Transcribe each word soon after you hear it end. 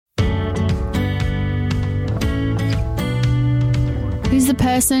Who's the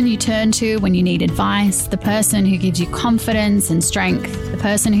person you turn to when you need advice? The person who gives you confidence and strength? The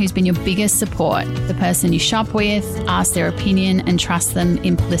person who's been your biggest support? The person you shop with, ask their opinion and trust them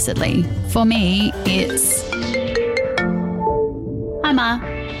implicitly? For me, it's... Hi, Ma.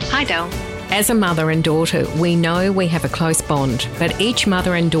 Hi, Del. As a mother and daughter, we know we have a close bond, but each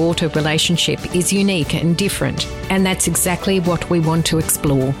mother and daughter relationship is unique and different, and that's exactly what we want to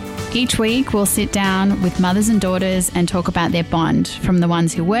explore. Each week, we'll sit down with mothers and daughters and talk about their bond, from the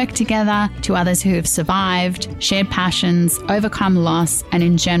ones who work together to others who have survived, shared passions, overcome loss, and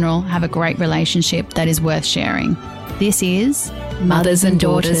in general have a great relationship that is worth sharing. This is Mothers and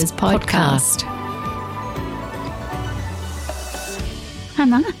Daughters Podcast. Hi,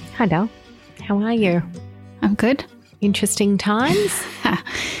 Ma. Hi, Del. How are you? I'm good. Interesting times?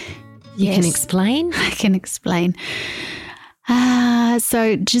 You Yes. can explain? I can explain.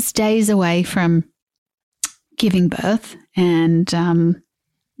 So just days away from giving birth, and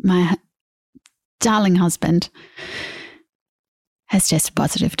my darling husband has tested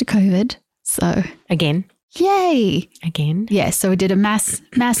positive to COVID. So Again? yay. Again? Yeah, so we did a mass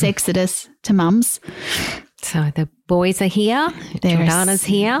exodus to Mum's. So the boys are here, Jordana's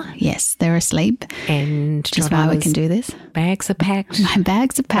here, Yes, they're asleep. and Which is why we can do this. bags are packed. My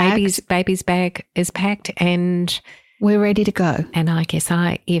bags are packed. Baby's bag is packed, and We're ready to go. I guess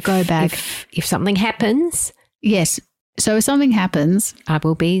Go bag. if something happens, Yes. So if something happens, I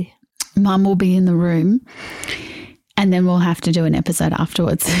will be. Mum will be in the room, and then we'll have to do an episode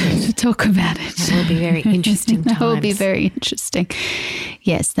afterwards to talk about it. That will be very interesting That will be times. very interesting.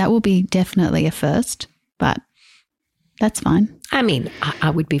 Yes, that will be definitely a first, but that's fine. I mean, I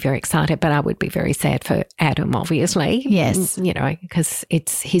would be very excited, but I would be very sad for Adam, obviously. Yes. You know, because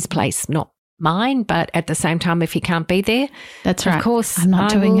it's his place, not mine. But at the same time, if he can't be there, That's right. of course, I'm not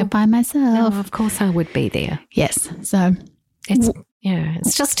doing it by No, myself. of course I would be there. Yes. So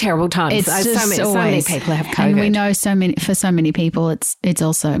It's just terrible times. it's just so many always, people have COVID. and we know for so many people, it's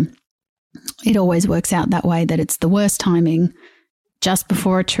also, it always works out that way, that it's the worst timing, just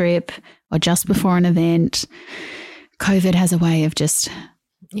before a trip or just before an event. COVID has a way of just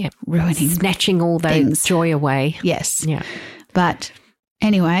ruining. snatching all those things. joy away. Yes. Yeah. But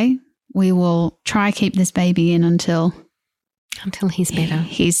anyway, we will try keep this baby in until He's better.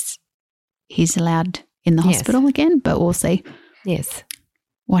 he's allowed in the Yes. hospital again, but we'll see Yes.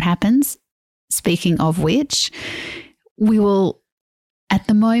 what happens. Speaking of which, we will at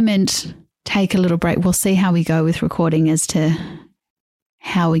the moment take a little break. We'll see how we go with recording as to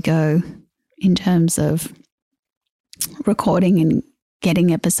how we go in terms of recording and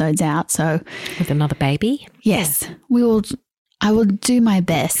getting episodes out. So With another baby. yes, I will do my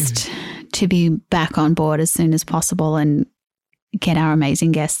best to be back on board as soon as possible and get our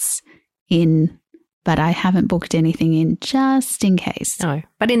amazing guests in, but I haven't booked anything in just in case. No.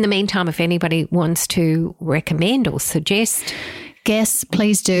 But in the meantime, if anybody wants to recommend or suggest, Guests,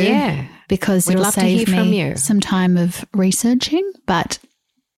 please do. Yeah. Because We'd it'll love to save hear from me you. some time of researching. But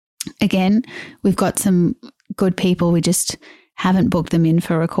again, we've got some good people. We just haven't booked them in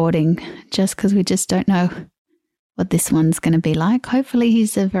for recording just because we just don't know what this one's going to be like. Hopefully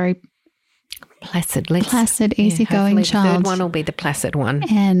he's a very placid, easygoing hopefully child. The third one will be the placid one.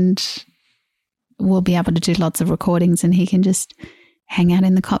 And we'll be able to do lots of recordings and he can just hang out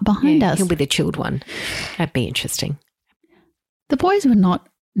in the cot behind us. He'll be the chilled one. That'd be interesting. The boys were not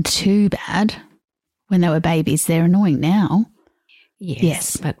too bad when they were babies. They're annoying now.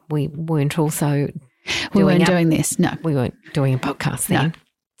 Yes. But we weren't also We weren't doing this. No, we weren't doing a podcast then. No.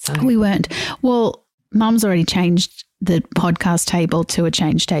 So we weren't. Well, Mum's already changed the podcast table to a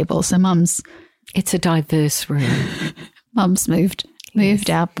change table. So it's a diverse room. Mum's moved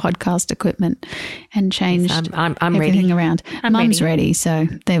our podcast equipment and changed I'm everything ready. around. I'm Mum's ready. ready. So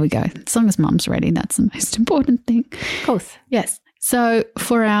there we go. As long as Mum's ready, that's the most important thing. Of course. Yes. So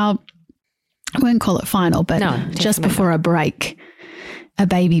for our, I won't call it final, but No, just definitely before a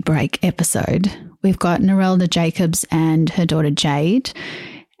baby break episode, we've got Narelda Jacobs and her daughter Jade.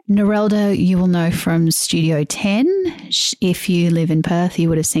 Narelda, you will know from Studio 10. If you live in Perth, you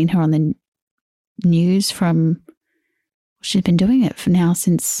would have seen her on the news from, she's been doing it for now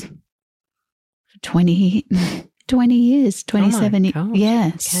since 20 years, 27 years. gosh,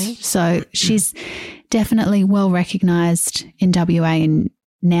 Yes. okay. So she's definitely well recognised in WA and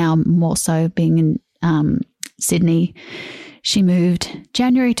now more so being in Sydney. She moved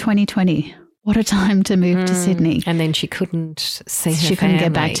January 2020. What a time to move to Sydney. And then she couldn't see her She couldn't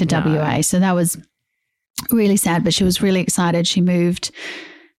get back to family. No. WA. So that was really sad, but she was really excited. She moved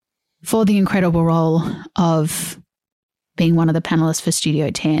for the incredible role of being one of the panelists for Studio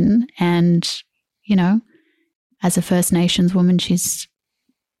 10. And, you know, as a First Nations woman, she's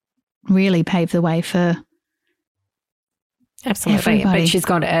really paved the way for Absolutely. everybody. But she's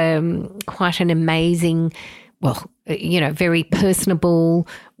got quite an amazing, very personable,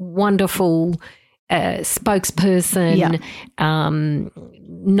 wonderful spokesperson.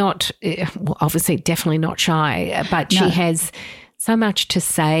 Obviously definitely not shy, but she has so much to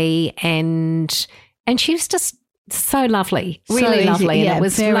say, and she was just so lovely, really lovely. And it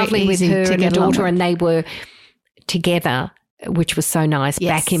was lovely with her and her daughter, and they were together, which was so nice,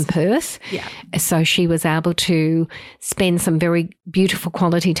 back in Perth. Yeah. So she was able to spend some very beautiful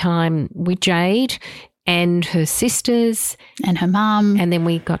quality time with Jade and her sisters. And her mum. And then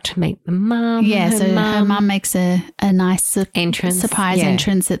we got to meet the mum. Yeah, her mum makes a nice surprise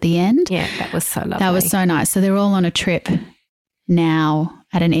entrance at the end. Yeah, that was so lovely. That was so nice. So they're all on a trip now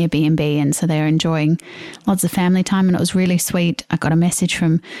at an Airbnb, and so they're enjoying lots of family time, and it was really sweet. I got a message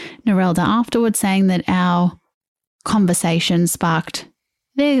from Narelda afterwards saying that our conversation sparked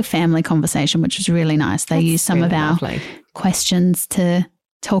their family conversation, which was really nice. They used some of our questions to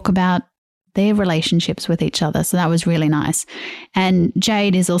talk about their relationships with each other. So that was really nice. And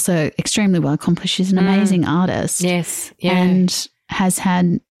Jade is also extremely well accomplished. She's an amazing artist. Yes. Yeah. And has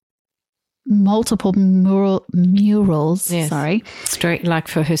had multiple murals. Sorry. Street, like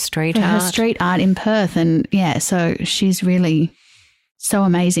for her street art. Her street art in Perth. And yeah, so she's really so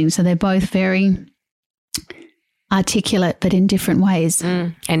amazing. So they're both very articulate, but in different ways.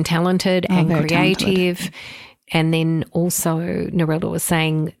 And talented and creative. Talented. And then also Narelda was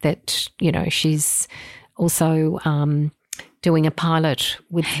saying that, she's also doing a pilot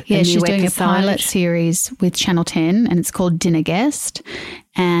with a new she's doing episode. A pilot series with Channel 10, and it's called Dinner Guest.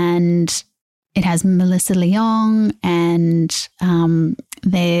 And it has Melissa Leong, and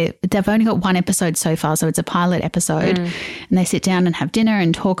they've only got one episode so far, so it's a pilot episode. And they sit down and have dinner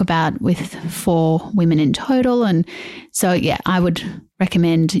and talk about with 4 women in total. And so, I would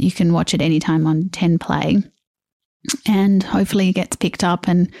recommend you can watch it anytime on 10 Play. And hopefully it gets picked up,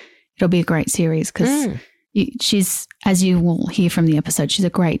 and it'll be a great series because she's, as you will hear from the episode, she's a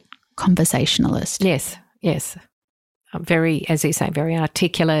great conversationalist. Yes. Very, as you say, very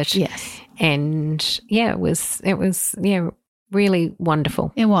articulate. Yes. And it was really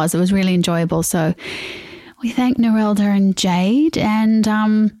wonderful. It was really enjoyable. So we thank Narelda and Jade, and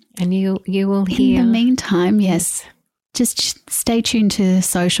you will hear. In the meantime, yes. Just stay tuned to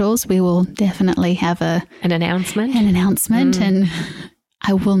socials. We will definitely have an announcement. And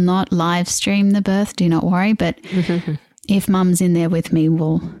I will not live stream the birth, do not worry. But if Mum's in there with me,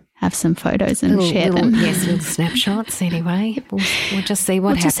 we'll have some photos and share them. Yes, little snapshots anyway. We'll just see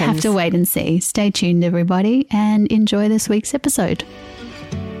what happens. We'll just have to wait and see. Stay tuned, everybody, and enjoy this week's episode.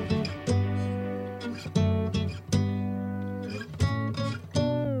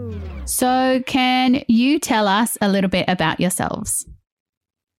 So can you tell us a little bit about yourselves?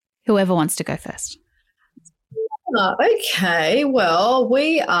 Whoever wants to go first. Okay, well,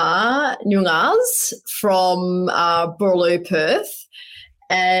 we are Nyungas from Boorloo, Perth,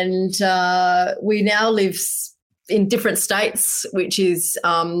 and we now live in different states, which is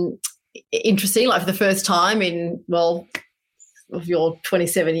interesting, like for the first time in, of your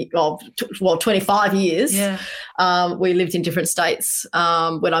 25 years, we lived in different states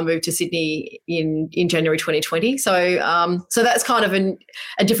when I moved to Sydney in January 2020. So that's kind of a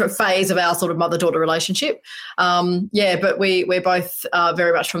different phase of our sort of mother-daughter relationship. But we're both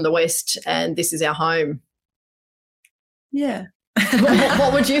very much from the West, and this is our home. Yeah.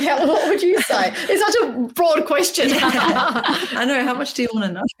 What would you say? It's such a broad question. I know. How much do you want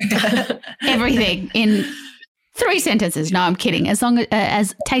to know? Everything in 3 sentences. No, I'm kidding.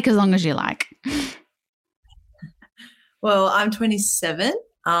 Take as long as you like. Well, I'm 27.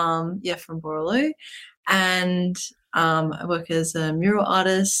 From Boorloo, and I work as a mural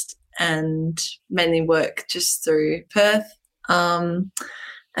artist and mainly work just through Perth.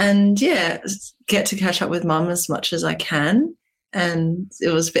 Get to catch up with Mum as much as I can. And it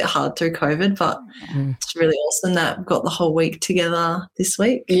was a bit hard through COVID, but it's really awesome that we've got the whole week together this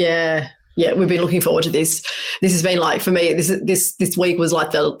week. Yeah. Yeah, we've been looking forward to this. This has been like, for me, this week was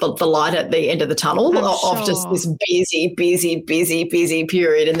like the light at the end of the tunnel of just this busy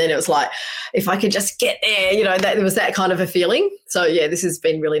period. And then it was like, if I could just get there, there was that kind of a feeling. So, yeah, this has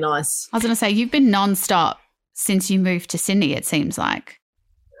been really nice. I was going to say, you've been nonstop since you moved to Sydney, it seems like.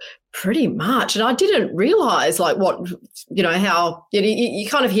 Pretty much. And I didn't realise how, you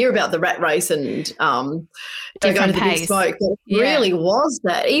kind of hear about the rat race and going to the big smoke. But it really was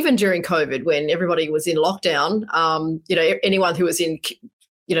that, even during COVID when everybody was in lockdown, anyone who was in,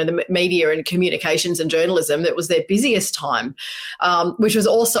 the media and communications and journalism, it was their busiest time, which was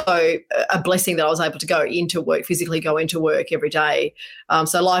also a blessing that I was able to physically go into work every day.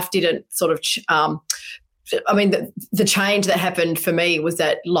 So life didn't sort of the change that happened for me was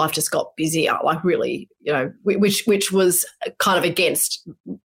that life just got busier, like really, which was kind of against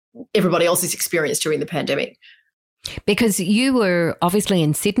everybody else's experience during the pandemic. Because you were obviously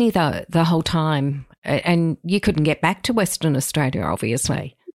in Sydney the whole time, and you couldn't get back to Western Australia,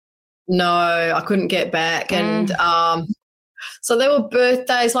 obviously. No, I couldn't get back. And so there were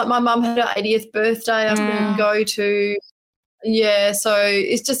birthdays, like my mum had her 80th birthday I couldn't go to. Yeah, so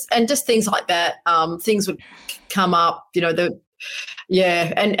it's just things like that. Things would come up, and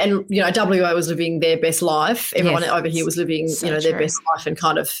WA was living their best life. Everyone over here was living, their best life, and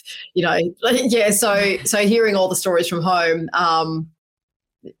kind of, So hearing all the stories from home,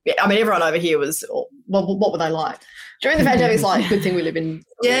 everyone over here was, what were they like? During the pandemic, it's like, good thing we live in.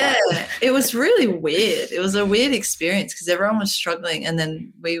 Yeah, it was really weird. It was a weird experience because everyone was struggling, and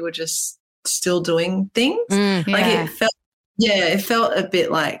then we were just still doing things. It felt a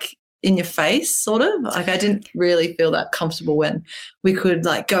bit like in your face, sort of. Like I didn't really feel that comfortable when we could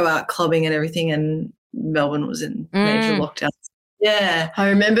like go out clubbing and everything, and Melbourne was in major lockdown. Yeah. I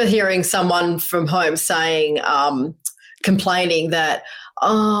remember hearing someone from home saying, complaining that,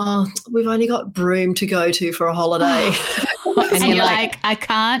 we've only got Broome to go to for a holiday. And you're like, I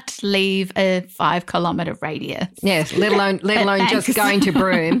can't leave a 5-kilometre radius. Yes, let alone just going to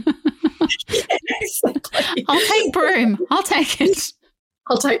Broome. Exactly. I'll take Broome. I'll take it.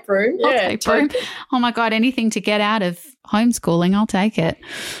 I'll take Broome. Yeah, I'll take Broome. Oh, my God, anything to get out of homeschooling, I'll take it.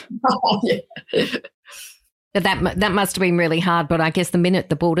 Oh, yeah. But that must have been really hard, but I guess the minute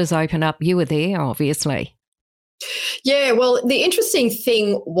the borders open up, you were there, obviously. Yeah, well, the interesting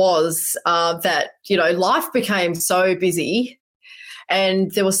thing was that, life became so busy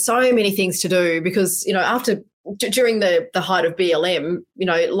and there were so many things to do because, during the height of BLM,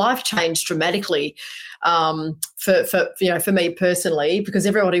 life changed dramatically for me personally because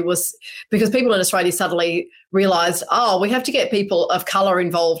people in Australia suddenly realised, we have to get people of colour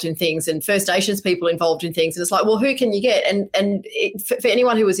involved in things and First Nations people involved in things. And it's like, well, who can you get? And for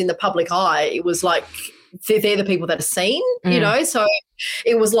anyone who was in the public eye, it was like they're the people that are seen, so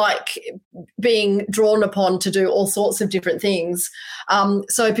it was like being drawn upon to do all sorts of different things.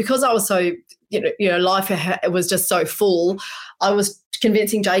 So because I was so, life was just so full, I was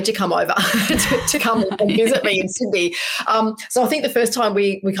convincing Jade to come over to come and visit me in Sydney. So I think the first time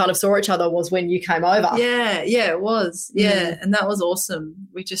we kind of saw each other was when you came over. Yeah, it was. Yeah, and that was awesome.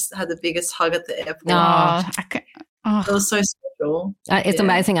 We just had the biggest hug at the airport. It was so special. It's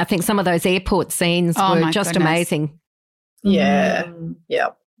amazing. I think some of those airport scenes were just amazing. Yeah, yeah.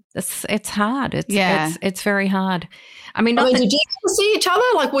 It's hard. It's very hard. Did you see each other?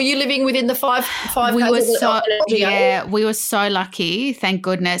 Like, were you living within the five? We were so lucky. Thank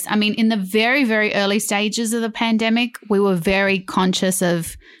goodness. In the very, very early stages of the pandemic, we were very conscious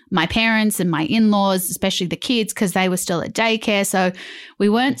of my parents and my in-laws, especially the kids, because they were still at daycare. So we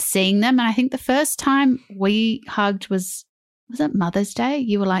weren't seeing them. And I think the first time we hugged was it Mother's Day?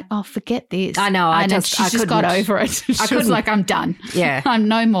 You were like, oh, forget this. I know. I just got over it. She was like, I'm done. Yeah. I'm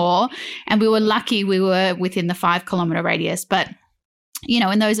no more. And we were lucky we were within the 5-kilometre radius. But,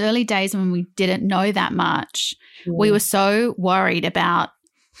 in those early days when we didn't know that much, we were so worried about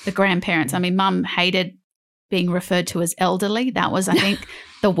the grandparents. Mum hated being referred to as elderly. That was, I think,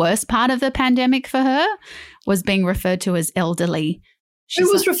 the worst part of the pandemic for her was being referred to as elderly. Who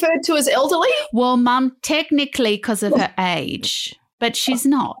was referred to as elderly? Well, Mum, technically because of her age, but she's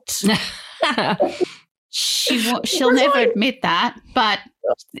not. She'll never admit that. But,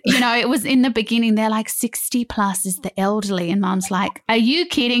 it was in the beginning, they're like 60 plus is the elderly. And Mum's like, are you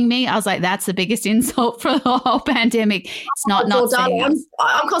kidding me? I was like, that's the biggest insult for the whole pandemic. It's not saying us.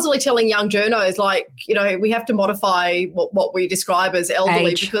 I'm constantly telling young journos, like, we have to modify what we describe as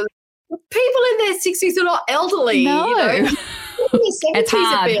elderly because people in their 60s are not elderly. No. It's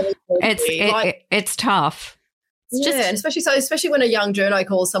hard. It's tough. Especially when a young journo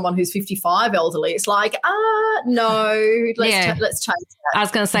calls someone who's 55 elderly, it's like, no, let's change that. I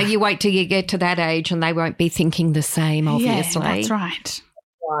was going to say, you wait till you get to that age and they won't be thinking the same, obviously. Yeah, that's right.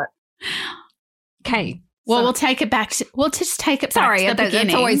 Right. Okay. Well, we'll take it back. We'll just take it back to the beginning.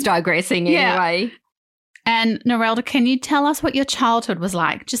 It's always digressing anyway. And Narelda, can you tell us what your childhood was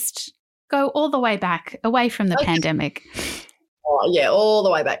like? Just go all the way back, away from the pandemic. Oh, yeah, all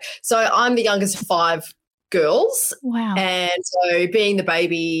the way back. So I'm the youngest of 5 girls. Wow. And so being the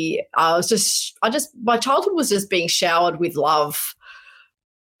baby, my childhood was just being showered with love.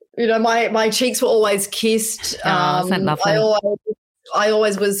 My cheeks were always kissed. Isn't that lovely? I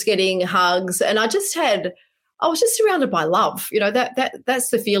always was getting hugs, and I was just surrounded by love. You know, that's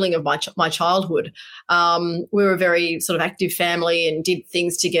the feeling of my childhood. We were a very sort of active family and did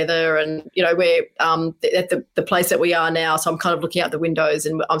things together. And, you know, we're at the place that we are now. So I'm kind of looking out the windows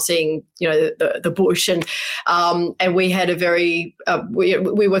and I'm seeing, you know, the bush. And we had a very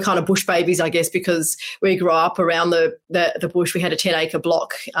we were kind of bush babies, I guess, because we grew up around the bush. We had a 10-acre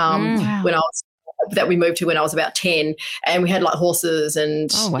block that we moved to when I was about 10, and we had like horses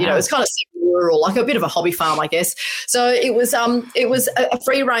and, you know, it was kind of rural, like a bit of a hobby farm, I guess. So it was a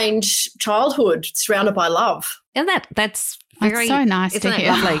free range childhood surrounded by love. And that's very so nice to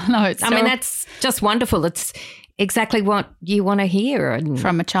hear. Lovely. No, I mean, that's just wonderful. It's exactly what you want to hear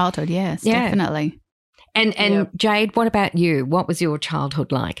from a childhood. Yes, definitely. And Jade, what about you? What was your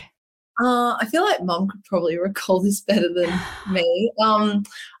childhood like? I feel like Mum could probably recall this better than me.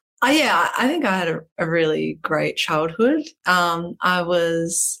 I think I had a really great childhood. I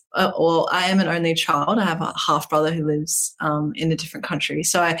am an only child. I have a half brother who lives in a different country.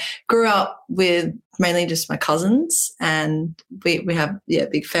 So I grew up with mainly just my cousins, and we have a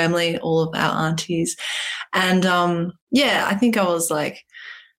big family, all of our aunties. And I think I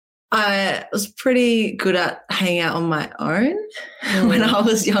was pretty good at hanging out on my own when I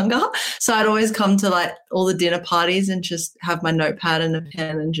was younger. So I'd always come to like all the dinner parties and just have my notepad and a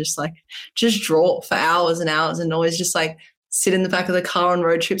pen and just draw for hours and hours, and always just like sit in the back of the car on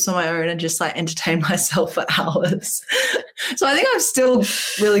road trips on my own and just like entertain myself for hours. So I think I'm still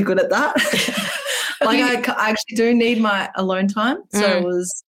really good at that. I actually do need my alone time. So it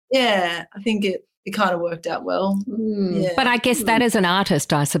was, I think it kind of worked out well. Yeah. But I guess that as an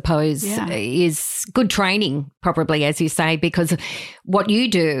artist, I suppose, is good training probably, as you say, because what you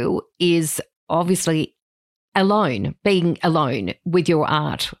do is obviously being alone with your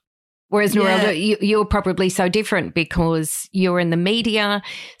art. Whereas Narelda, you're probably so different because you're in the media,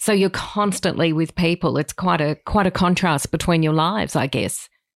 so you're constantly with people. It's quite a contrast between your lives, I guess.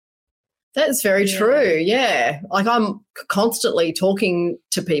 That's very true. Yeah, like I'm constantly talking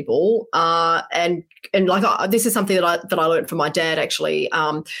to people, and this is something that I learned from my dad. Actually,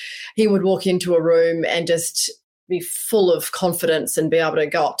 he would walk into a room and just be full of confidence and be able to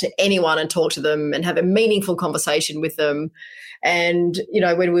go up to anyone and talk to them and have a meaningful conversation with them. And you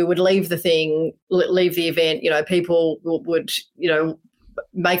know, when we would leave the event, you know, people would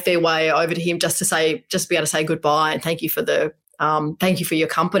make their way over to him just be able to say goodbye and thank you for your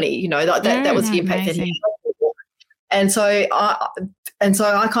company. You know, that was the impact that he had. And so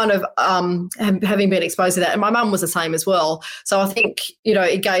I kind of, having been exposed to that, and my mum was the same as well. So I think, you know,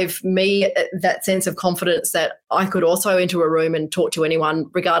 it gave me that sense of confidence that I could also enter a room and talk to anyone,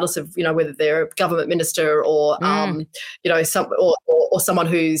 regardless of, you know, whether they're a government minister or, you know, or someone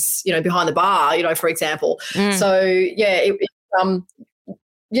who's, you know, behind the bar, you know, for example. So,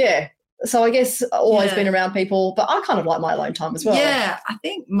 So I guess I've always been around people, but I kind of like my alone time as well. Yeah, I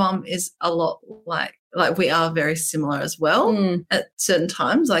think Mum is a lot like we are very similar as well at certain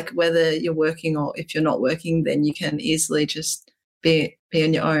times, like whether you're working or if you're not working, then you can easily just be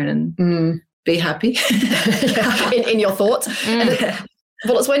on your own and be happy in your thoughts.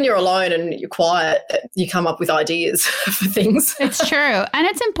 Well, it's when you're alone and you're quiet that you come up with ideas for things. It's true. And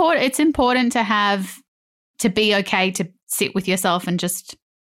it's important to be okay to sit with yourself and just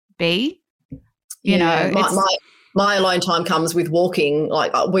be, you know. My alone time comes with walking.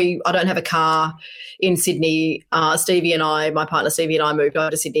 Like I don't have a car in Sydney. Stevie and I, my partner Stevie and I moved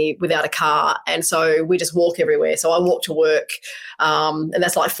over to Sydney without a car, and so we just walk everywhere. So I walk to work, and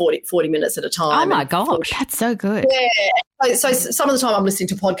that's like 40 minutes at a time. Oh my gosh, that's so good. Yeah. So some of the time I'm listening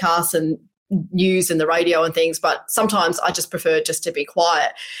to podcasts and news and the radio and things, but sometimes I just prefer just to be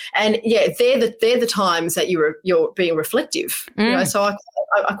quiet. And they're the times that you're being reflective. You know, so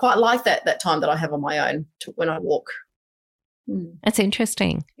I quite like that time that I have on my own when I walk. That's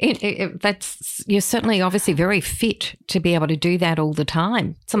interesting. You're certainly obviously very fit to be able to do that all the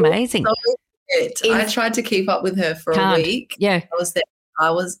time. It's amazing. I tried to keep up with her for a week. Yeah,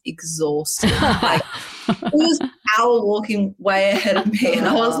 I was exhausted. Like, it was an hour walking way ahead of me, and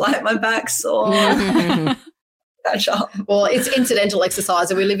I was like, my back's sore. Catch up. Well, it's incidental exercise,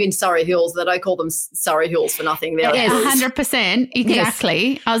 and we live in Surrey Hills. They don't call them Surrey Hills for nothing. Yes, 100%. Exactly.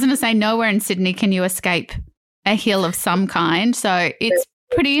 Yes. I was going to say nowhere in Sydney can you escape a hill of some kind. So it's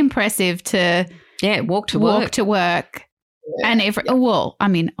pretty impressive to walk to work. Yeah. And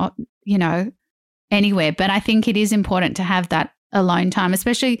you know, anywhere. But I think it is important to have that alone time,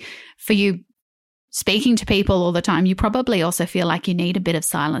 especially for you speaking to people all the time. You probably also feel like you need a bit of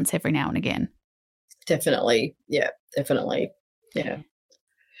silence every now and again. Definitely. Yeah, definitely. Yeah.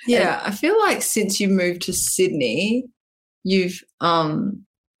 Yeah, I feel like since you moved to Sydney, you are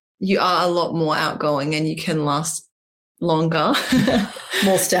a lot more outgoing and you can last longer.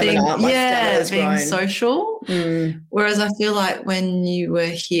 More stamina. Being social. Whereas I feel like when you were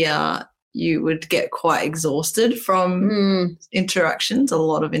here, you would get quite exhausted from interactions, a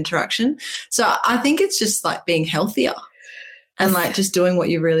lot of interaction. So I think it's just like being healthier and like just doing what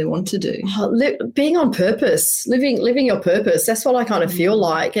you really want to do. Being on purpose, living your purpose. That's what I kind of feel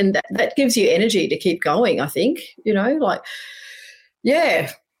like. And that gives you energy to keep going, I think, like,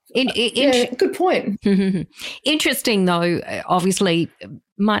 yeah. Good point. Interesting, though, obviously,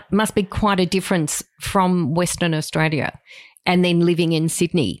 must be quite a difference from Western Australia and then living in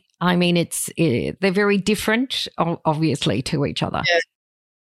Sydney. I mean, they're very different, obviously, to each other. Yeah.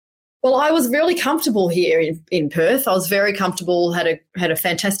 Well, I was really comfortable here in Perth. I was very comfortable, had a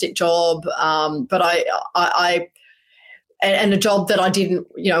fantastic job, but I a job that I didn't,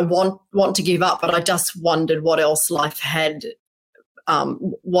 want to give up, but I just wondered what else life had.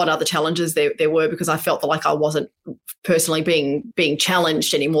 What other challenges there were, because I felt like I wasn't personally being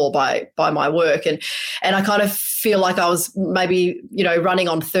challenged anymore by my work, and I kind of feel like I was maybe running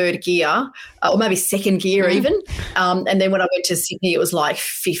on third gear or maybe second gear even, and then when I went to Sydney it was like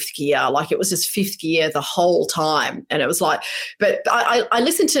fifth gear, like it was just fifth gear the whole time, and it was like. But I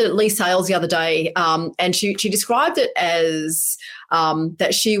listened to Lee Sales the other day, and she described it as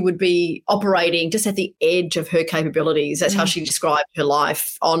that she would be operating just at the edge of her capabilities. That's how she described her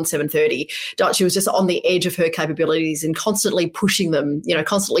life on 7:30. She was just on the edge of her capabilities and constantly pushing them,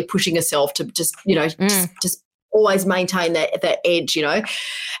 constantly pushing herself to just always maintain that edge,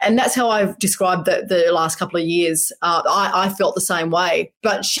 And that's how I've described the last couple of years. I felt the same way,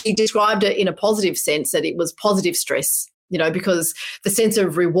 but she described it in a positive sense, that it was positive stress, because the sense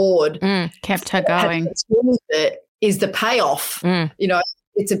of reward kept her going. Is the payoff,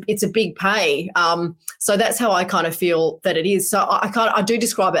 it's a big pay. So that's how I kind of feel that it is. So I do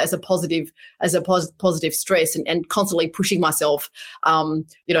describe it as a positive stress and constantly pushing myself,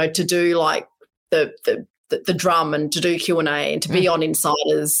 to do like the drum and to do Q&A and to be on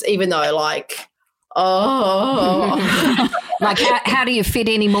Insiders, even though like, like how do you fit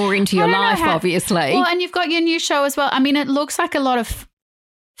any more into your life, obviously? Well, and you've got your new show as well. I mean, it looks like a lot of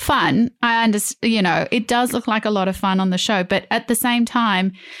fun. I understand, it does look like a lot of fun on the show, but at the same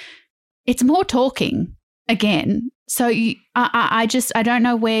time, it's more talking again. So I don't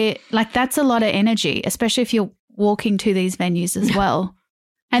know where, like, that's a lot of energy, especially if you're walking to these venues as well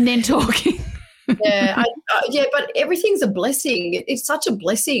and then talking. Yeah, but everything's a blessing. It's such a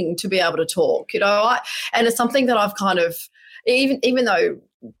blessing to be able to talk, and it's something that I've kind of, even though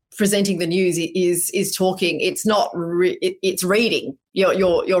presenting the news is talking, it's not. It's reading.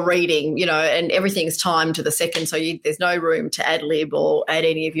 You're reading, and everything's timed to the second, so there's no room to ad lib or add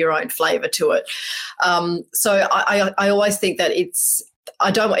any of your own flavour to it. So I always think that I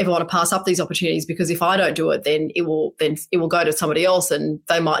don't ever want to pass up these opportunities, because if I don't do it, then it will go to somebody else, and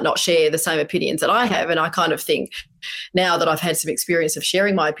they might not share the same opinions that I have. And I kind of think now that I've had some experience of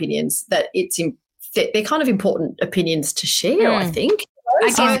sharing my opinions, that they're kind of important opinions to share. I think.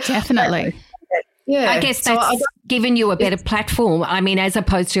 I guess definitely. Yeah. I guess that's given you a better platform. I mean, as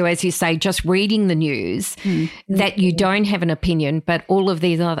opposed to, as you say, just reading the news, that you don't have an opinion, but all of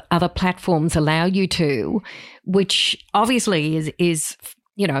these other platforms allow you to, which obviously is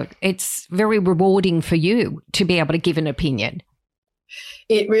it's very rewarding for you to be able to give an opinion.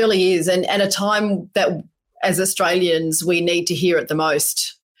 It really is. And at a time that as Australians we need to hear it the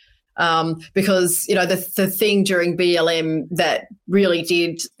most. Because, the thing during BLM that really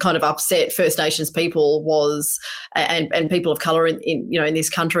did kind of upset First Nations people was, and people of colour in this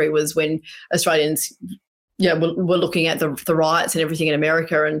country, was when Australians, we're looking at the riots and everything in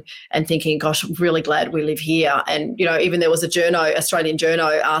America and thinking, gosh, I'm really glad we live here. And, even there was Australian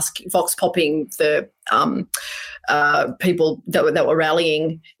journo vox popping the people that were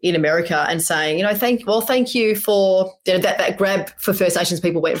rallying in America and saying, thank you for that grab for First Nations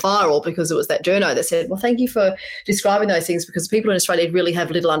people went viral, because it was that journo that said, well, thank you for describing those things, because people in Australia really have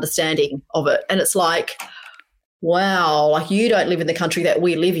little understanding of it. And it's like, wow, like you don't live in the country that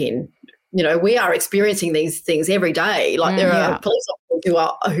we live in. We are experiencing these things every day. Like there are police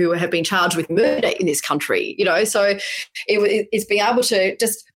officers who have been charged with murder in this country, so it's being able to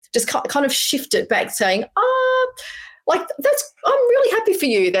just kind of shift it back, saying, I'm really happy for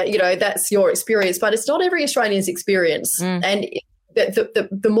you that, that's your experience, but it's not every Australian's experience. And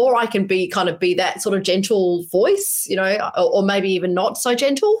the more I can be that sort of gentle voice, or maybe even not so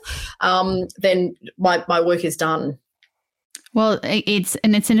gentle, then my work is done. Well, it's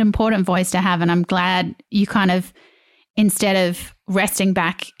an important voice to have, and I'm glad you kind of, instead of resting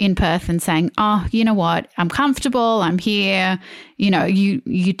back in Perth and saying, oh, you know what, I'm comfortable, I'm here. You know,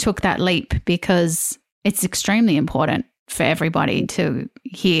 you took that leap because it's extremely important for everybody to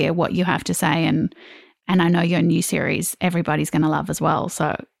hear what you have to say. And I know your new series, everybody's going to love as well.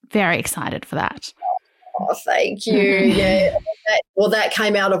 So very excited for that. Oh, thank you. Yeah. That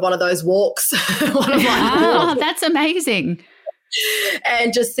came out of one of those walks. That's amazing.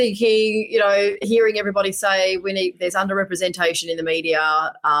 And just thinking, you know, hearing everybody say there's underrepresentation in the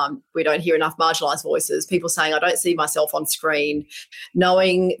media. We don't hear enough marginalised voices. People saying, I don't see myself on screen.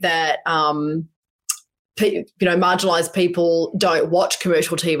 Knowing that, marginalised people don't watch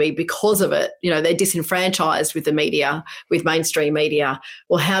commercial TV because of it. You know, they're disenfranchised with the media, with mainstream media.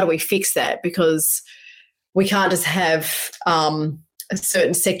 Well, how do we fix that? Because we can't just have a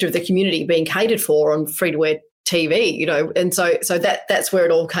certain sector of the community being catered for on free-to-air TV, you know, and so that's where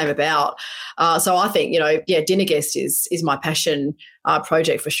it all came about. So I think, you know, Dinner Guest is my passion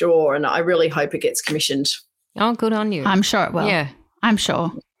project for sure, and I really hope it gets commissioned. Oh, good on you. I'm sure it will. Yeah. I'm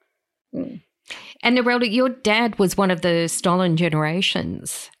sure. Mm. And Narelda, your dad was one of the stolen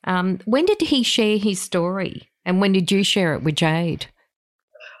generations. When did he share his story, and when did you share it with Jade?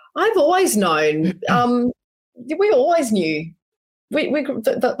 I've always known. We always knew.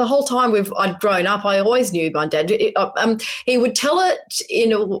 The whole time I'd grown up, I always knew my dad. He would tell it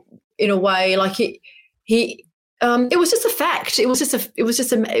in a way like he it was just a fact. It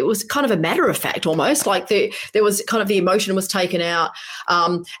was kind of a matter of fact almost. Like there was kind of the emotion was taken out,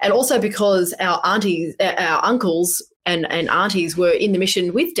 and also because our uncles and aunties were in the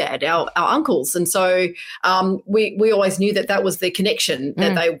mission with Dad, our uncles, and so we always knew that was the connection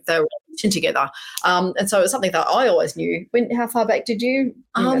that they were together, and so it was something that I always knew. How far back did you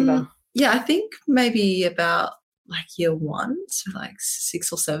remember? I think maybe about like year 1, so like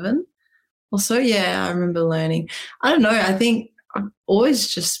 6 or 7 or so. I remember learning. I don't know, I think I've always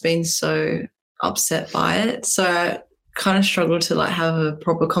just been so upset by it, so I kind of struggled to like have a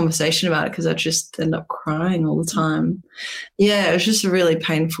proper conversation about it because I just end up crying all the time. It was just a really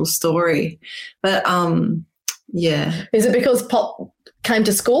painful story, but is it because Pop came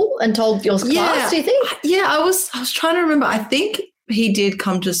to school and told your class, do you think? I was trying to remember. I think he did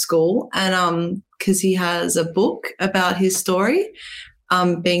come to school, and because he has a book about his story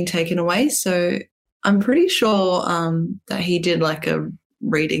being taken away, so I'm pretty sure that he did like a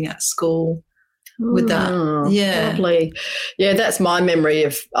reading at school with that. Lovely. That's my memory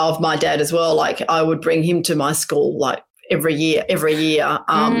of my dad as well. Like I would bring him to my school like every year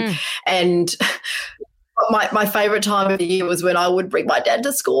and my favourite time of the year was when I would bring my dad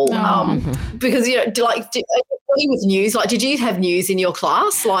to school, because with news, like did you have news in your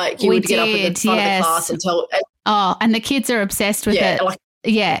class? Like you would get up at the front of the class and tell. And the kids are obsessed with it.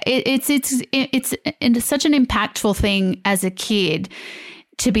 It's such an impactful thing as a kid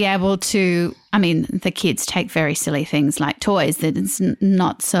to be able to. I mean, the kids take very silly things like toys that it's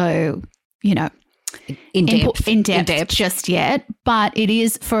not so, you know, in depth just yet, but it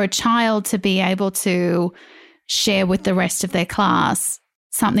is for a child to be able to share with the rest of their class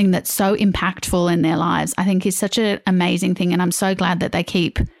something that's so impactful in their lives. I think is such an amazing thing, and I'm so glad that they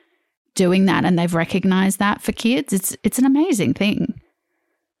keep doing that and they've recognized that for kids. It's an amazing thing.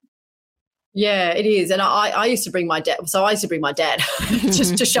 Yeah, it is. And I used to bring my dad. So I used to bring my dad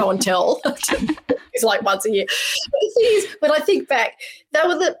just to show and tell. It's like once a year. But the thing is, when I think back, that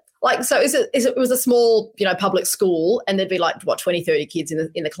was it was a small, you know, public school, and there'd be like 20, 30 kids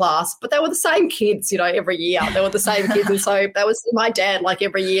in the class, but they were the same kids, you know, every year. They were the same kids, and so that was my dad like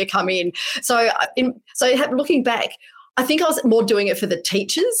every year come in. So looking back, I think I was more doing it for the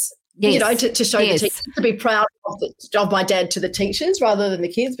teachers. Yes. You know, to show the teachers, to be proud of my dad to the teachers rather than the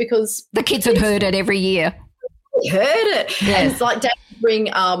kids, because the kids had heard it every year. He heard it. Yes. And it's like Dad would bring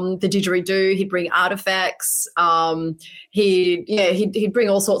the didgeridoo, he'd bring artifacts, he'd bring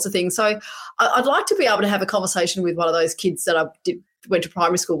all sorts of things. So I'd like to be able to have a conversation with one of those kids that I went to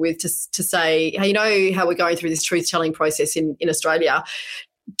primary school with to say, hey, you know how we're going through this truth-telling process in Australia.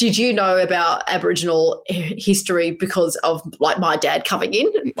 Did you know about Aboriginal history because of like my dad coming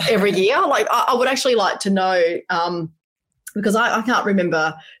in every year? Like I would actually like to know, because I can't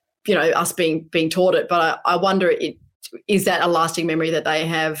remember, you know, us being taught it, but I wonder is that a lasting memory that they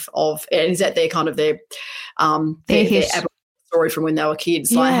have of, and is that their kind of their Aboriginal story from when they were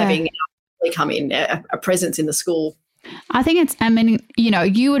kids, like having come in a presence in the school. I think I mean, you know,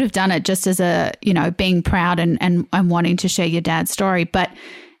 you would have done it just as a, you know, being proud and wanting to share your dad's story, but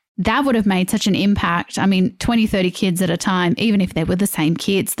that would have made such an impact. I mean, 20, 30 kids at a time, even if they were the same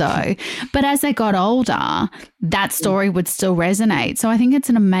kids though. But as they got older, that story would still resonate. So I think it's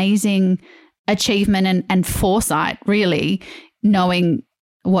an amazing achievement and foresight really knowing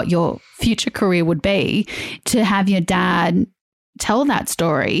what your future career would be, to have your dad tell that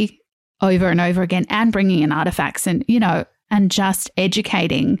story over and over again and bringing in artifacts and, you know, and just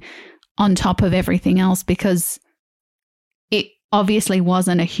educating on top of everything else, because it obviously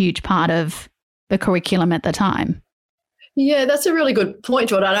wasn't a huge part of the curriculum at the time. Yeah, that's a really good point,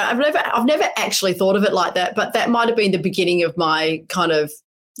 Jordan. I've never actually thought of it like that, but that might have been the beginning of my kind of,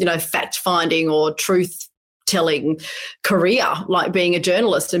 you know, fact-finding or truth-telling career, like being a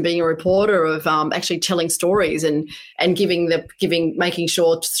journalist and being a reporter of actually telling stories and making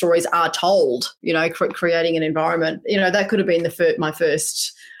sure stories are told, you know, creating an environment. You know, that could have been my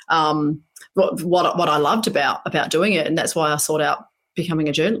first what I loved about doing it, and that's why I sought out becoming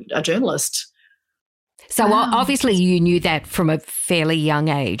a journalist. So obviously you knew that from a fairly young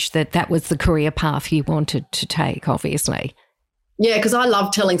age, that was the career path you wanted to take, obviously. Yeah, because I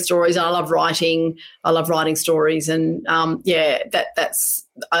love telling stories and I love writing. I love writing stories, and I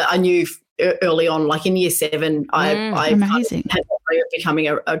knew early on, like in year 7, I amazing. Had the idea of becoming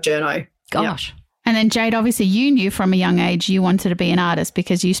a journo. Gosh. Yep. And then Jade, obviously you knew from a young age you wanted to be an artist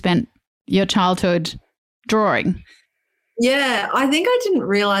because you spent your childhood drawing. Yeah, I think I didn't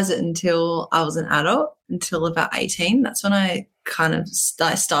realise it until I was an adult, until about 18. That's when I kind of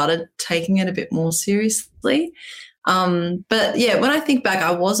started taking it a bit more seriously. But yeah, when I think back, I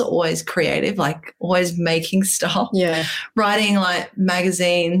was always creative, like always making stuff. Yeah. Writing like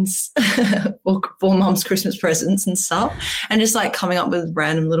magazines for Mum's Christmas presents and stuff, and just like coming up with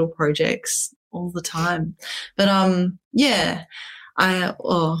random little projects all the time. But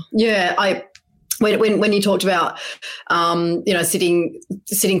When you talked about, you know, sitting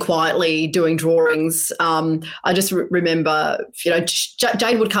quietly doing drawings, I just remember, you know,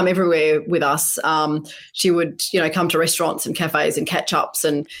 Jade would come everywhere with us. She would, you know, come to restaurants and cafes and catch-ups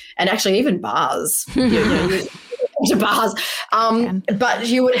and actually even bars. To bars, but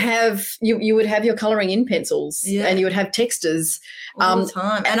you would have your colouring in pencils, and you would have textures all the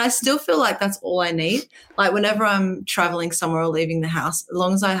time. And I still feel like that's all I need. Like whenever I'm travelling somewhere or leaving the house, as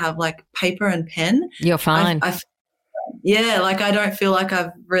long as I have like paper and pen, you're fine. Like I don't feel like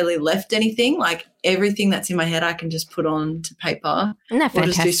I've really left anything. Like everything that's in my head, I can just put on to paper. Isn't that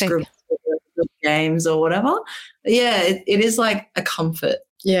fantastic? Or just do scribbles, games or whatever. But yeah, it is like a comfort.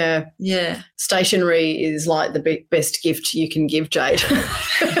 Yeah. Yeah. Stationery is like the best gift you can give, Jade. It's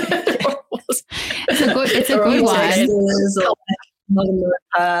a good one.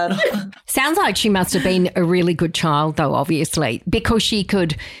 Sounds like she must have been a really good child though, obviously, because she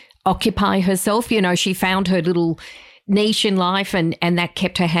could occupy herself. You know, she found her little niche in life and that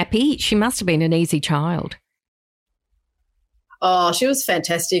kept her happy. She must have been an easy child. Oh, she was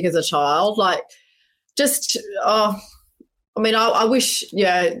fantastic as a child. Like I mean, I wish,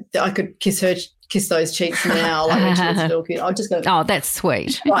 I could kiss those cheeks now, like when she was a little kid. I'm just going to. Oh, that's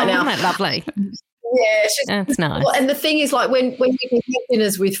sweet. Right now. Isn't that lovely? Yeah. That's nice. Well, and the thing is, like, when you have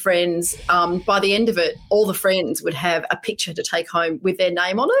dinners with friends, by the end of it, all the friends would have a picture to take home with their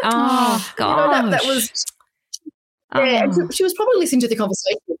name on it. Oh, gosh. You know, that was. Yeah, and she was probably listening to the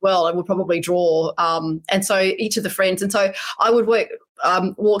conversation as well and would probably draw. And so each of the friends, and so I would walk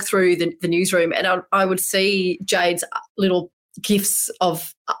through the newsroom and I would see Jade's little gifts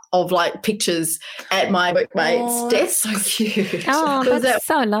of like pictures at my workmate's desk. So cute. Oh, that's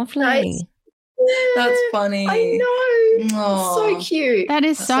so lovely. That's funny. I know. Aww. So cute. That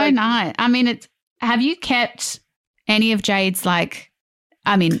is so nice. I mean, have you kept any of Jade's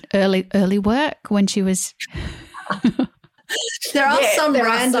early work when she was? There are some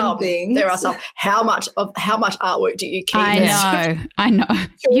random things. There are some. How much artwork do you keep? I know.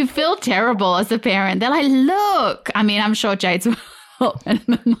 You feel terrible as a parent. They're like, look. I mean, I'm sure Jade's better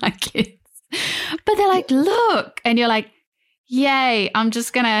than my kids, but they're like, look, and you're like, yay! I'm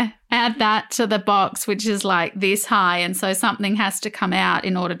just gonna add that to the box, which is like this high, and so something has to come out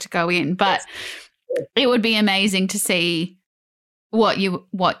in order to go in. But it would be amazing to see what you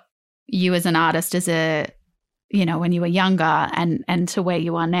as an artist, as a when you were younger and to where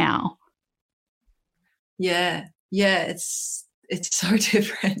you are now. Yeah, it's so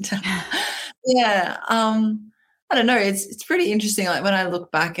different. Yeah, I don't know. It's pretty interesting. Like when I look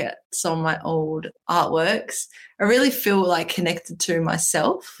back at some of my old artworks, I really feel like connected to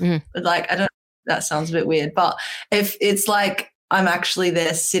myself. But like that sounds a bit weird, but if it's like I'm actually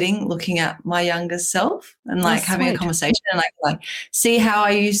there sitting looking at my younger self and like having a conversation and like see how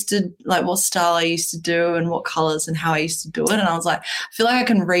I used to, like what style I used to do and what colours and how I used to do it. And I was like, I feel like I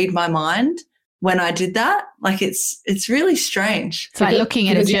can read my mind when I did that. Like it's really strange. It's like looking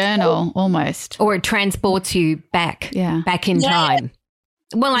at a journal almost. Or it transports you back in time.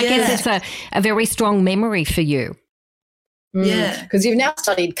 Well, I guess it's a very strong memory for you. Yeah. Because you've now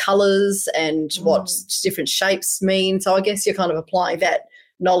studied colours and what different shapes mean. So I guess you're kind of applying that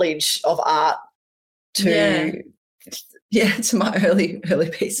knowledge of art to to my early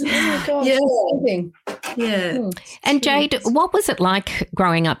pieces. Oh my gosh. Yeah. And Jade, what was it like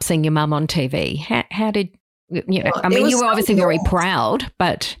growing up seeing your mum on TV? How did you know? I mean, you were obviously very proud,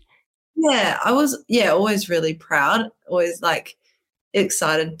 but I was always really proud. Always like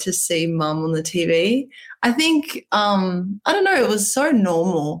excited to see mum on the TV. I think I don't know, it was so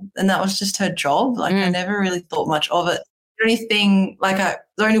normal, and that was just her job. Like I never really thought much of it. The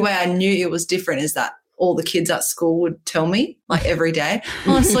only way I knew it was different is that all the kids at school would tell me, like, every day,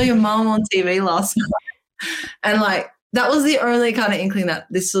 "Oh, I saw your mum on TV last night." And, like, that was the only kind of inkling that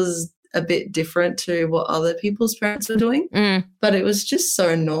this was a bit different to what other people's parents were doing. But it was just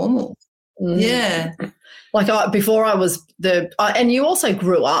so normal. Yeah. Like, before I was and you also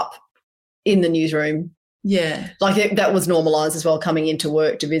grew up in the newsroom. Yeah. Like, that was normalised as well, coming into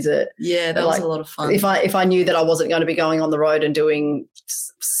work to visit. Yeah, that was a lot of fun. If I knew that I wasn't going to be going on the road and doing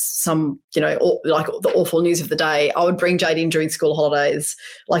some, like the awful news of the day, I would bring Jade in during school holidays,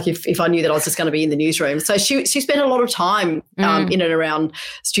 like if I knew that I was just going to be in the newsroom. So she spent a lot of time in and around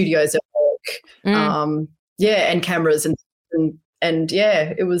studios at work, and cameras and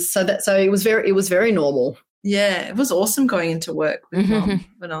it was it was very normal. Yeah, it was awesome going into work with Mum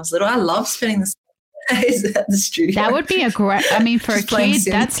when I was little. I loved spending the days at the studio. That would be for a kid,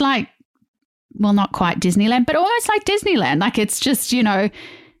 that's like, well, not quite Disneyland, but almost like Disneyland. Like, it's just,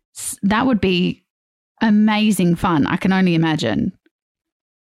 that would be amazing fun. I can only imagine.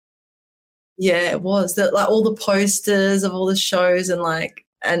 Yeah, it was. Like all the posters of all the shows and I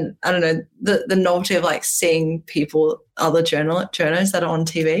don't know, the novelty of like seeing other journos that are on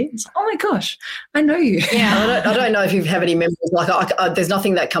TV. It's like, oh my gosh, I know you. Yeah, I don't know if you have any memories. Like, there's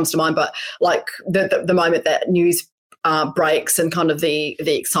nothing that comes to mind, but like the moment that news breaks and kind of the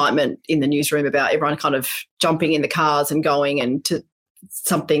excitement in the newsroom about everyone kind of jumping in the cars and going and to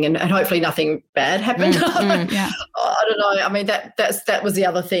something, and hopefully nothing bad happened. Yeah. I don't know. I mean, that was the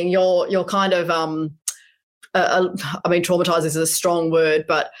other thing. You're kind of I mean, traumatized is a strong word,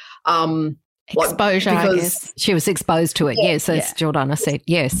 but exposure. I guess she was exposed to it. Yeah, yes, as Jordana said.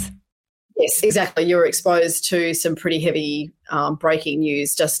 Yes, exactly. You were exposed to some pretty heavy breaking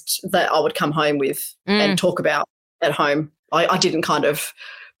news, just that I would come home with and talk about at home. I didn't kind of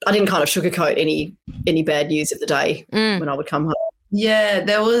sugarcoat any bad news of the day when I would come home. Yeah,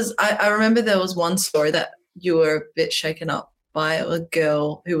 there was. I remember there was one story that you were a bit shaken up by, a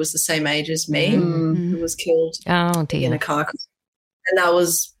girl who was the same age as me, who was killed in a car crash. And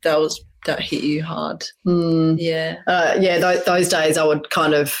that hit you hard. Those days I would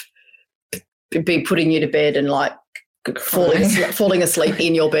kind of be putting you to bed and like falling asleep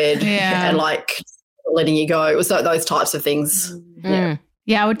in your bed and like letting you go. It was those types of things. Yeah,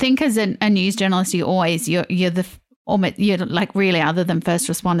 I would think as a news journalist, you're like, really, other than first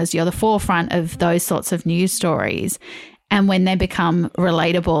responders, you're the forefront of those sorts of news stories. And when they become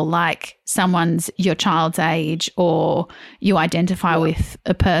relatable, like someone's your child's age or you identify with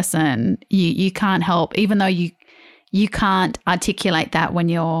a person, you can't help, even though you can't articulate that when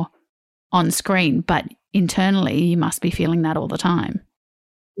you're on screen, but internally you must be feeling that all the time.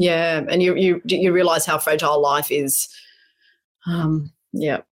 Yeah, and you realise how fragile life is.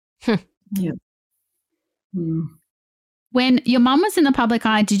 Yeah. Yeah. When your mum was in the public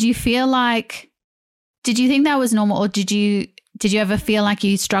eye, did you think that was normal, or did you ever feel like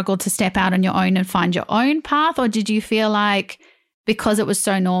you struggled to step out on your own and find your own path, or did you feel like because it was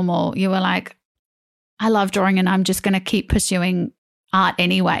so normal, you were like, I love drawing and I'm just going to keep pursuing art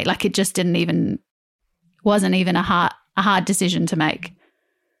anyway? Like, it just wasn't even a hard decision to make.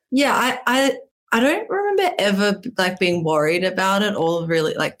 Yeah, I don't remember ever like being worried about it or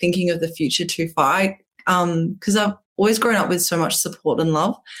really like thinking of the future too far, because I've always grown up with so much support and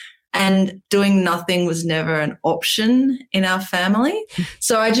love. And doing nothing was never an option in our family.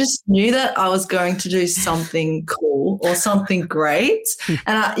 So I just knew that I was going to do something cool or something great.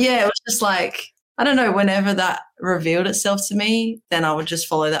 And it was just like, I don't know, whenever that revealed itself to me, then I would just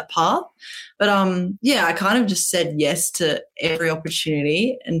follow that path. But I kind of just said yes to every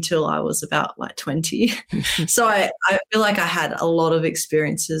opportunity until I was about like 20. So I feel like I had a lot of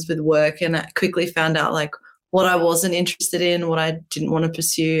experiences with work, and I quickly found out like what I wasn't interested in, what I didn't want to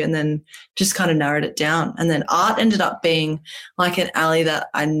pursue, and then just kind of narrowed it down. And then art ended up being like an alley that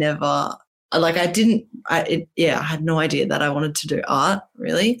I never, like I had no idea that I wanted to do art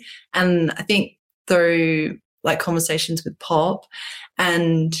really. And I think through like conversations with Pop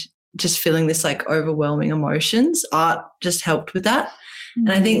and just feeling this like overwhelming emotions, art just helped with that.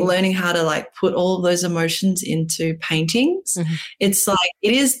 And I think learning how to like put all of those emotions into paintings, it's like,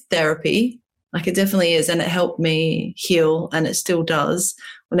 it is therapy. Like it definitely is. And it helped me heal, and it still does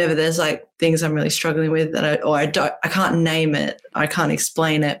whenever there's like things I'm really struggling with that I can't name it. I can't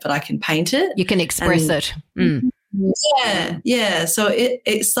explain it, but I can paint it. You can express it. Yeah. So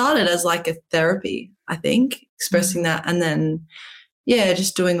it started as like a therapy, I think, expressing that. And then,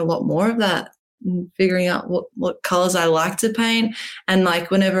 just doing a lot more of that and figuring out what colors I like to paint. And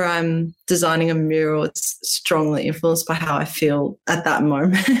like whenever I'm designing a mural, it's strongly influenced by how I feel at that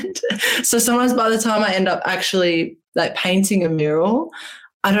moment. So sometimes by the time I end up actually like painting a mural,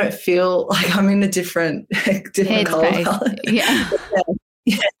 I don't feel like I'm in a different color palette. Yeah.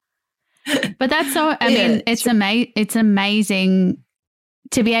 But that's so, I mean, it's amazing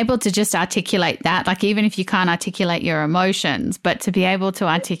to be able to just articulate that, like even if you can't articulate your emotions, but to be able to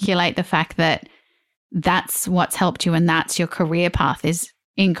articulate the fact that that's what's helped you and that's your career path is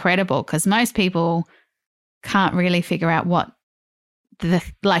incredible, because most people can't really figure out what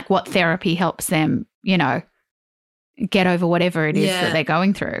therapy helps them, get over whatever it is that they're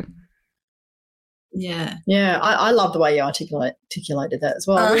going through. Yeah. I love the way you articulated that as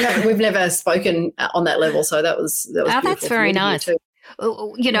well. We've never spoken on that level, so that was that's very nice.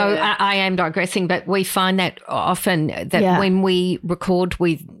 I am digressing, but we find that often that when we record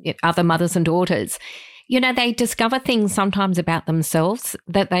with other mothers and daughters, they discover things sometimes about themselves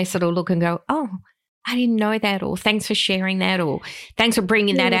that they sort of look and go, oh, I didn't know that, or thanks for sharing that, or thanks for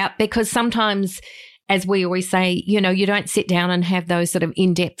bringing that out, because sometimes, as we always say, you don't sit down and have those sort of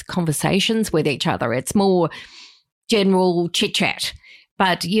in-depth conversations with each other. It's more general chit-chat.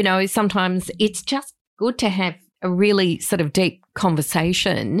 But, sometimes it's just good to have a really sort of deep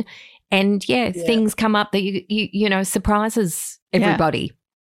conversation, and things come up that you surprises everybody.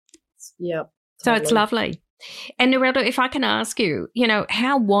 Yeah. So it's lovely. And Narelda, if I can ask you,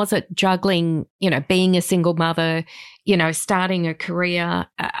 how was it juggling, being a single mother, starting a career?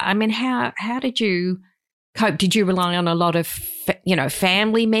 I mean, how did you cope? Did you rely on a lot of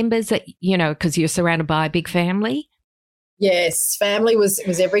family members that because you're surrounded by a big family? Yes, family was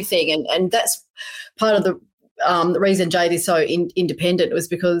everything, and that's part of the reason Jade is so independent was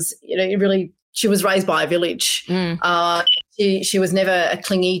because she was raised by a village. She was never a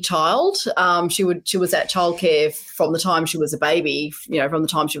clingy child. She was at childcare from the time she was a baby. From the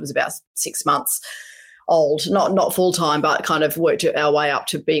time she was about 6 months old. Not full time, but kind of worked our way up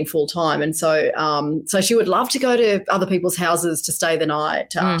to being full time. And so she would love to go to other people's houses to stay the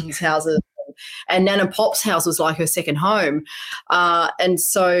night, to aunties' houses. And Nan and Pop's house was like her second home. And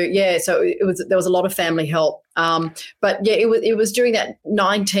so there was a lot of family help. But it was during that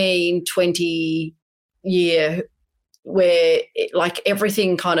 1920 year where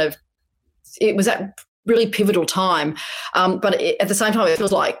everything it was that really pivotal time. But at the same time, it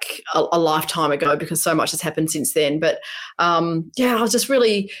feels like a lifetime ago because so much has happened since then. But I was just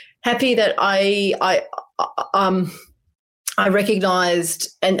really happy that I recognised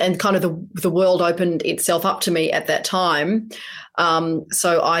and kind of the world opened itself up to me at that time,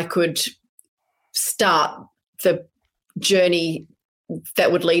 so I could start the journey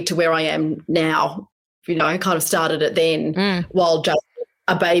that would lead to where I am now. I kind of started it then while just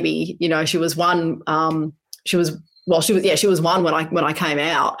a baby. She was one. She was one when I came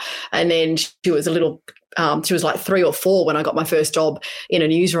out, and then she was a little. She was like 3 or 4 when I got my first job in a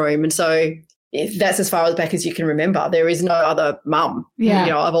newsroom, and so. That's as far back as you can remember. There is no other mum. Yeah.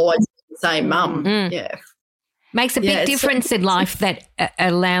 I've always been the same mum. Yeah. Makes a big difference in life that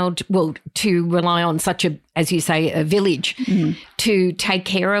allowed, to rely on such a, as you say, a village to take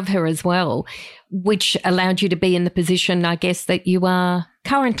care of her as well, which allowed you to be in the position, I guess, that you are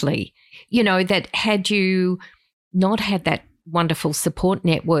currently. That had you not had that wonderful support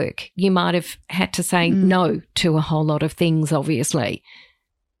network, you might have had to say no to a whole lot of things, obviously.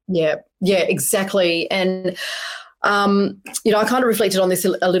 Yeah, exactly. And, I kind of reflected on this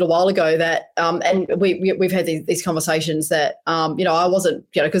a little while ago that, and we've had these conversations that, I wasn't,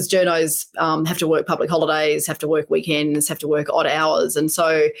 because journos have to work public holidays, have to work weekends, have to work odd hours. And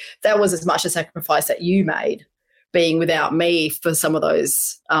so that was as much a sacrifice that you made being without me for some of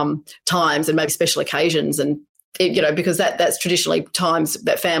those times and maybe special occasions. And, because that's traditionally times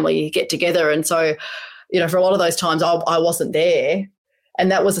that family get together. And so, for a lot of those times I wasn't there. And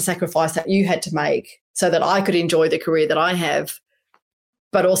that was a sacrifice that you had to make so that I could enjoy the career that I have,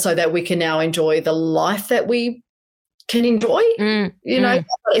 but also that we can now enjoy the life that we can enjoy.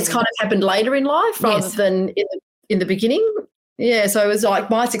 It's kind of happened later in life rather than in the beginning. Yeah, so it was like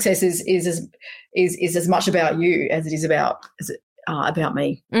my success is as much about you as it is about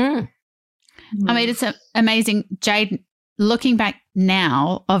me. I mean, it's amazing, Jade. looking back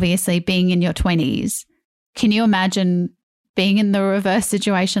now, obviously being in your 20s, can you imagine being in the reverse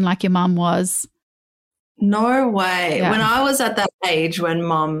situation like your mum was? No way. Yeah. When I was at that age when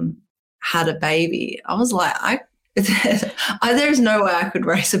mum had a baby, I was like, there's no way I could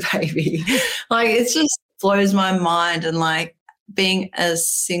raise a baby. Like, it just blows my mind. And like being a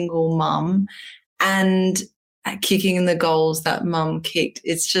single mum and kicking in the goals that mum kicked,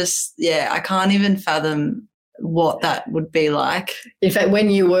 it's just, I can't even fathom what that would be like. In fact,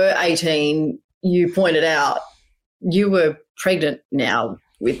 when you were 18, you pointed out you were pregnant now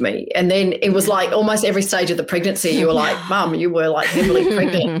with me. And then it was like almost every stage of the pregnancy, you were like, Mum, you were like heavily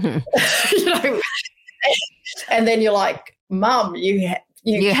pregnant. You know? And then you're like, Mum, you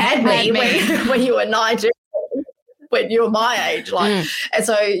had me when you were 19, when you were my age. Like, and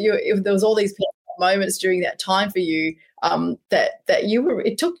so there was all these moments during that time for you that you were.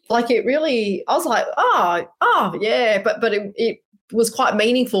 It took like it really. I was like, oh yeah, but it was quite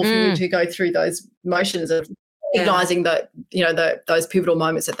meaningful for you to go through those motions of recognizing that those pivotal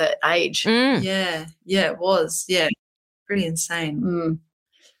moments at that age. Yeah, it was. Yeah, pretty insane.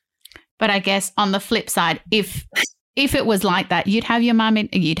 But I guess on the flip side, if it was like that, you'd have your mum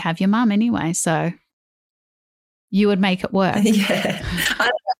anyway, so you would make it work. Yeah.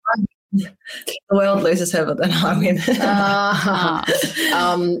 The world loses her, but then I win.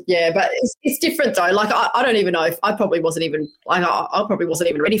 Yeah, but it's different though. Like I don't even know if I probably wasn't even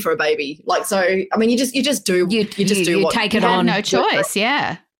ready for a baby. Like, so I mean, you just do you what take it you on. Had no choice.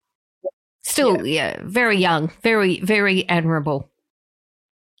 Yeah. Still, very young, very, very admirable.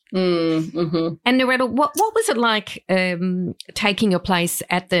 Mm-hmm. And Narelda, what was it like taking your place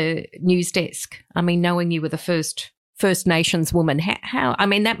at the news desk? I mean, knowing you were the First Nations woman, how? I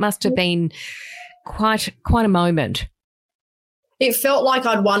mean, that must have been quite a moment. It felt like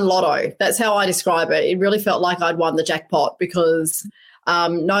I'd won lotto. That's how I describe it. It really felt like I'd won the jackpot because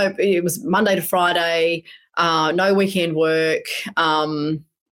it was Monday to Friday, no weekend work, and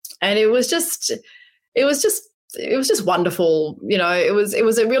it was just wonderful. You know, it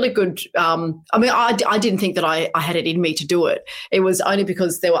was a really good. I mean, I didn't think that I had it in me to do it. It was only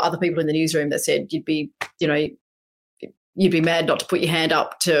because there were other people in the newsroom that said you'd be mad not to put your hand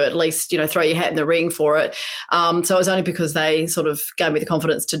up to at least, throw your hat in the ring for it. So it was only because they sort of gave me the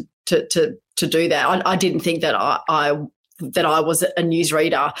confidence to do that. I didn't think that I was a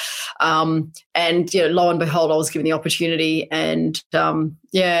newsreader. And lo and behold, I was given the opportunity, and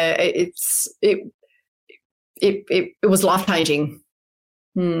it was life-changing.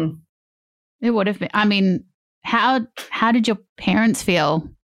 It would have been. I mean, how did your parents feel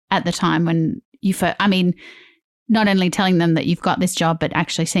at the time when you first, I mean, not only telling them that you've got this job, but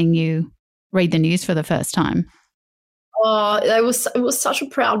actually seeing you read the news for the first time? It was such a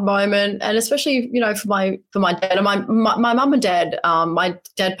proud moment, and especially for my dad and my mum and dad. My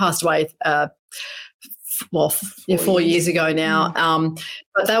dad passed away 4 years ago now.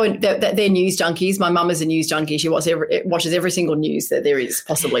 But they're news junkies. My mum is a news junkie. She watches every single news that there is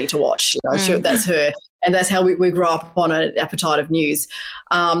possibly to watch. That's her, and that's how we grew up on an appetite of news.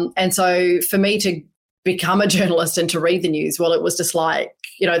 And so for me to become a journalist and to read the news, well, it was just like,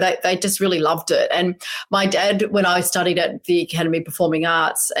 they just really loved it. And my dad, when I studied at the Academy of Performing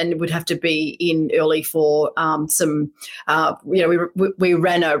Arts and would have to be in early for we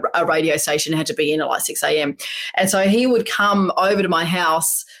ran a radio station, had to be in at like 6 a.m. And so he would come over to my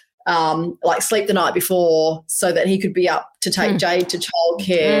house, sleep the night before so that he could be up to take Jade to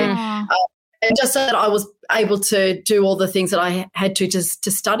childcare. And just so that I was able to do all the things that I had to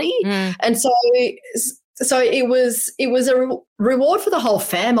study. And so it was a reward for the whole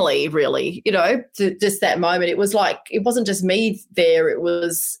family, really, just that moment. It was like, it wasn't just me there, it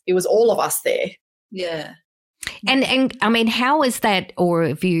was all of us there. Yeah. And I mean, how is that, or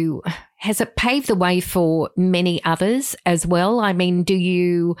has it paved the way for many others as well? I mean, do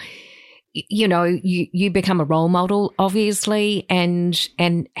you become a role model, obviously, and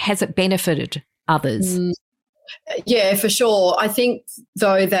has it benefited others? Yeah, for sure. I think,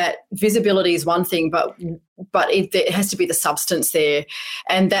 though, that visibility is one thing, but it has to be the substance there.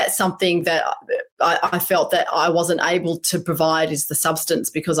 And that's something that I felt that I wasn't able to provide, is the substance,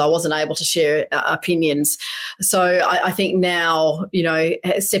 because I wasn't able to share opinions. So I think now,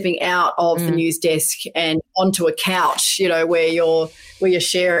 stepping out of the news desk and onto a couch, where you're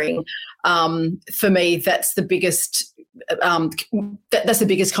sharing, for me, that's the biggest that's the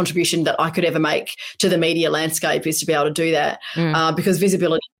biggest contribution that I could ever make to the media landscape, is to be able to do that, because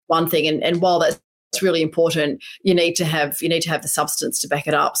visibility is one thing, and while that's really important, you need to have the substance to back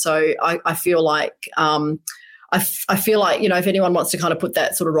it up. So I feel like I feel like if anyone wants to kind of put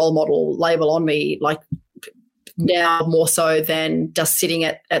that sort of role model label on me, like, now more so than just sitting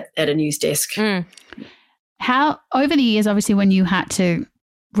at a news desk. How, over the years, obviously, when you had to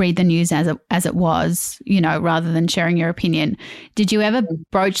read the news as it was, rather than sharing your opinion, did you ever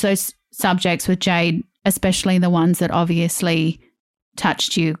broach those subjects with Jade, especially the ones that obviously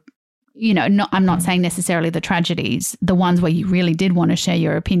touched you? I'm not saying necessarily the tragedies, the ones where you really did want to share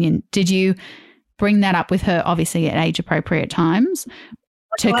your opinion. Did you bring that up with her, obviously at age appropriate times,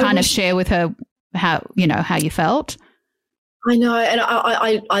 to kind of share with her how you felt? I know, and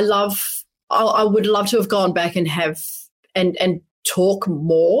I would love to have gone back and talk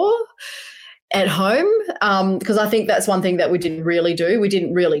more at home, because I think that's one thing that we didn't really do. We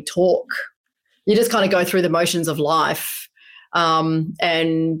didn't really talk. You just kind of go through the motions of life,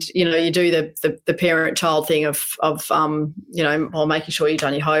 and you do the parent-child thing of making sure you've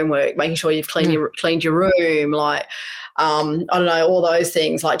done your homework, making sure you've cleaned your room, like I don't know, all those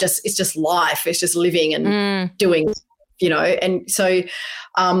things. Like it's just life. It's just living and doing. And so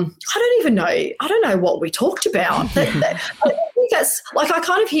I don't know what we talked about. I think that's like, I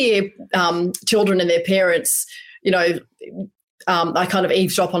kind of hear children and their parents, I kind of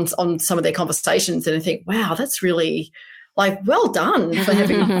eavesdrop on some of their conversations, and I think, wow, that's really like well done for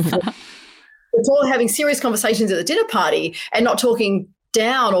having serious conversations at the dinner party and not talking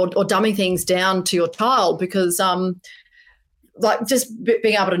down or dumbing things down to your child, because like just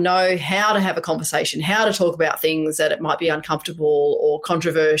being able to know how to have a conversation, how to talk about things that it might be uncomfortable or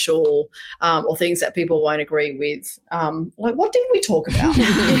controversial, or things that people won't agree with. Like, what did we talk about?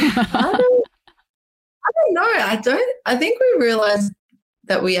 I don't know. I think we realised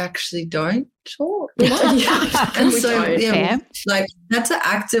that we actually don't talk. And so like had to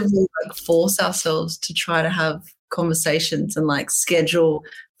actively force ourselves to try to have conversations and like schedule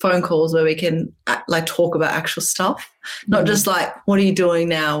phone calls where we can like talk about actual stuff, not just like, what are you doing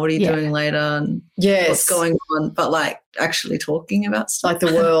now? What are you doing later? And what's going on? But like actually talking about stuff. Like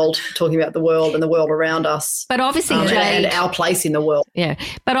the world, talking about the world and the world around us. But obviously, Jade, and our place in the world. Yeah.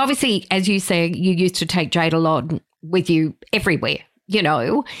 But obviously, as you say, you used to take Jade a lot with you everywhere,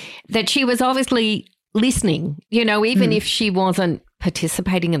 that she was obviously listening, even if she wasn't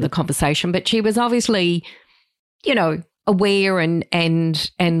participating in the conversation, but she was obviously, aware and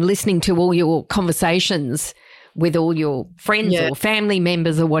listening to all your conversations with all your friends or family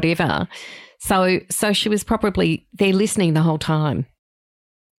members or whatever. So she was probably there listening the whole time.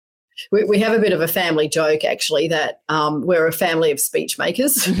 We have a bit of a family joke, actually, that we're a family of speech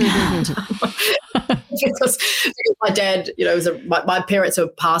makers. because my dad, my parents are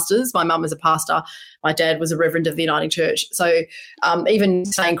pastors. My mum was a pastor. My dad was a reverend of the Uniting Church. So even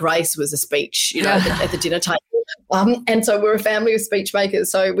saying grace was a speech, at the dinner table. And so we're a family of speech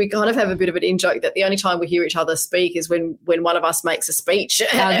makers. So we kind of have a bit of an in-joke that the only time we hear each other speak is when one of us makes a speech.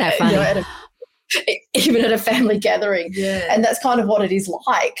 Even at a family gathering. Yeah. And that's kind of what it is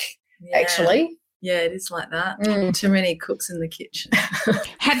like, actually. Yeah, it is like that. Too many cooks in the kitchen.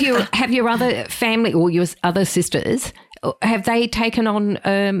 Have your other family or your other sisters, have they taken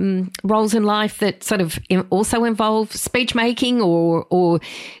on roles in life that sort of also involve speech making, or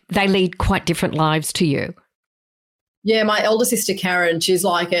they lead quite different lives to you? Yeah, my elder sister Karen, she's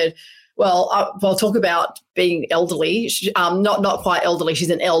like I'll talk about being elderly. Not quite elderly. She's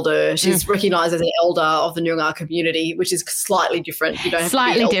an elder. She's recognised as an elder of the Noongar community, which is slightly different. You don't have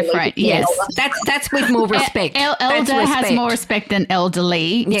slightly to be different. Yes, that's with more respect. Elder has more respect than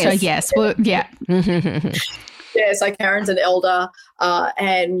elderly. Yes. So yes, Yeah, so Karen's an elder,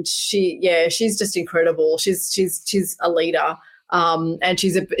 and she's just incredible. She's a leader. And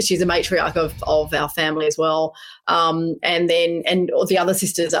she's a matriarch of our family as well. And the other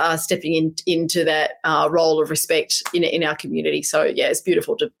sisters are stepping into that role of respect in our community. So yeah, it's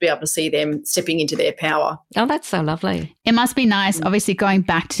beautiful to be able to see them stepping into their power. Oh, that's so lovely. It must be nice, obviously, going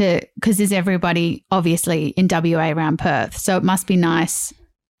back to, because there's everybody obviously in WA around Perth. So it must be nice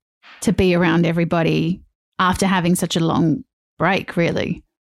to be around everybody after having such a long break, really.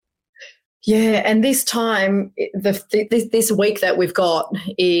 Yeah, and this time, this week that we've got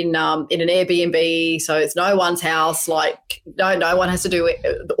in an Airbnb, so it's no one's house. Like no one has to do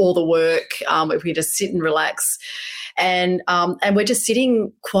all the work. We just sit and relax, and we're just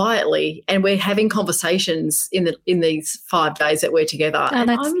sitting quietly, and we're having conversations in these 5 days that we're together.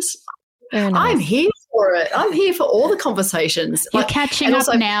 Oh, and I'm here for it. I'm here for all the conversations. You're catching up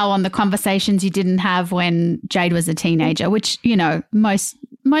now on the conversations you didn't have when Jade was a teenager, which,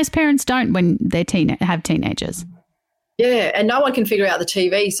 most parents don't when they have teenagers. Yeah, and no one can figure out the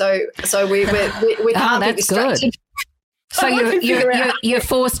TV, so we can't be distracted. So you're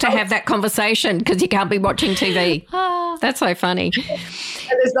forced to have that conversation because you can't be watching TV. That's so funny.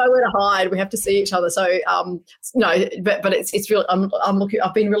 And there's nowhere to hide. We have to see each other. So no, but it's really.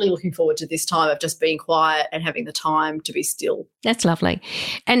 I've been really looking forward to this time of just being quiet and having the time to be still. That's lovely.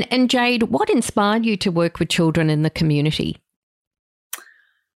 And Jade, what inspired you to work with children in the community?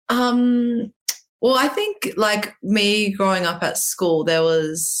 Well, I think like me growing up at school, there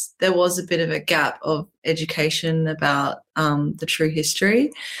was a bit of a gap of education about the true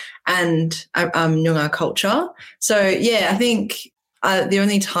history and Noongar culture. So, yeah, I think the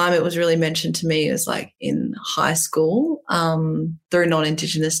only time it was really mentioned to me is like in high school through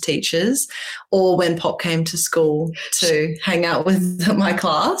non-Indigenous teachers or when Pop came to school to hang out with my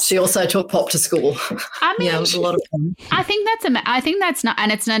class. She also took Pop to school. I mean, yeah, it was a lot of fun. I think that's not,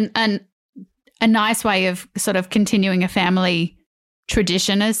 and it's a nice way of sort of continuing a family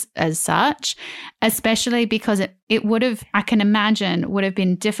tradition as such, especially because it would have, I can imagine, would have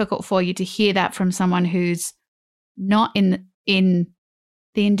been difficult for you to hear that from someone who's not in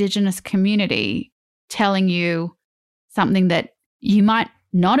the Indigenous community telling you something that you might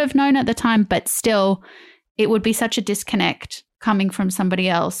not have known at the time, but still it would be such a disconnect coming from somebody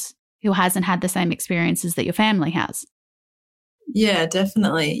else who hasn't had the same experiences that your family has. Yeah,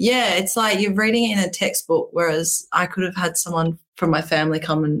 definitely. Yeah, it's like you're reading it in a textbook, whereas I could have had someone from my family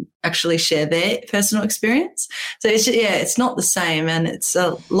come and actually share their personal experience. So it's not the same, and it's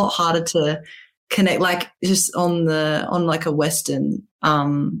a lot harder to connect, like just on like a Western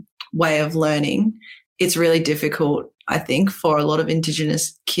way of learning. It's really difficult, I think, for a lot of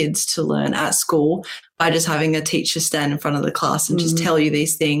Indigenous kids to learn at school by just having a teacher stand in front of the class and just tell you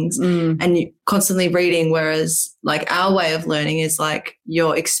these things and you constantly reading, whereas like our way of learning is like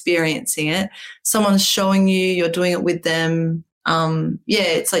you're experiencing it. Someone's showing you, you're doing it with them.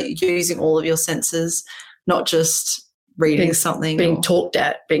 It's like you're using all of your senses, not just reading something. Being talked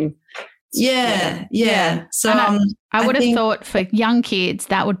at, being... Yeah. So I would have thought for young kids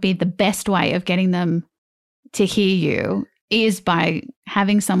that would be the best way of getting them to hear you is by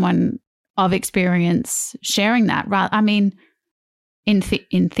having someone of experience sharing that. I mean, in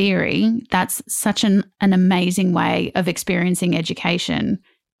theory, that's such an amazing way of experiencing education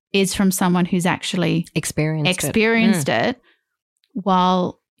is from someone who's actually experienced it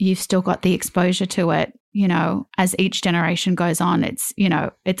while you've still got the exposure to it, as each generation goes on. It's,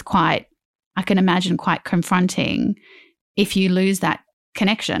 it's quite, I can imagine, quite confronting if you lose that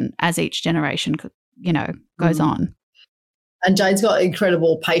connection as each generation, goes on. And Jade's got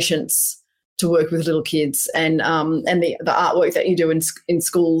incredible patience to work with little kids, and the artwork that you do in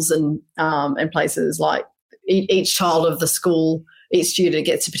schools and places, like each child of the school, each student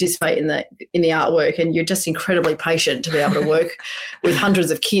gets to participate in the artwork, and you're just incredibly patient to be able to work with hundreds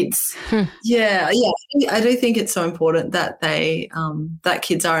of kids. Yeah. I do think it's so important that they that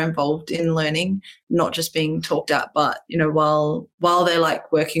kids are involved in learning, not just being talked at, but while they're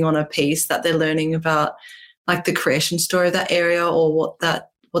like working on a piece, that they're learning about like the creation story of that area or what that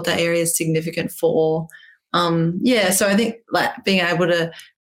area is significant for. So I think like being able to,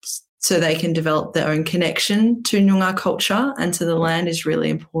 so they can develop their own connection to Noongar culture and to the land is really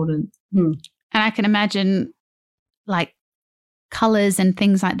important. And I can imagine like colours and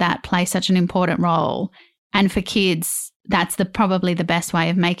things like that play such an important role. And for kids, that's probably the best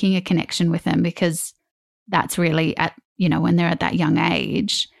way of making a connection with them, because that's really when they're at that young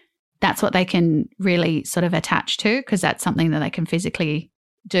age, that's what they can really sort of attach to, because that's something that they can physically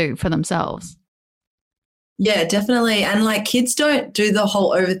do for themselves. Yeah, definitely. And like kids don't do the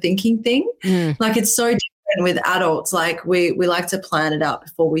whole overthinking thing. Like it's so different with adults. Like we like to plan it out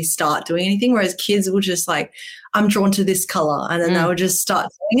before we start doing anything, whereas kids will just like, I'm drawn to this color, and then they will just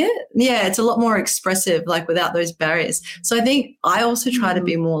start doing it. Yeah, it's a lot more expressive, like without those barriers. So I think I also try to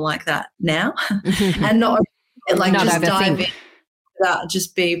be more like that now and not like not just overthink. Dive in, that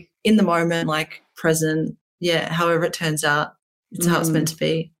just be in the moment, like present. Yeah, however it turns out, it's how it's meant to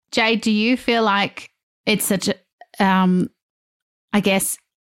be. Jade, do you feel like it's such a, I guess,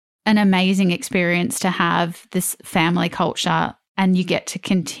 an amazing experience to have this family culture and you get to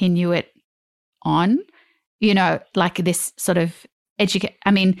continue it on, like this sort of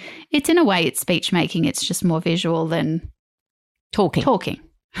I mean, it's in a way it's speech making. It's just more visual than talking.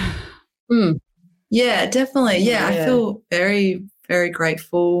 Yeah, definitely. Yeah, I feel very, very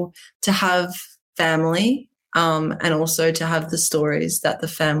grateful to have family and also to have the stories that the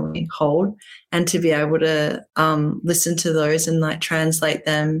family hold and to be able to listen to those and like translate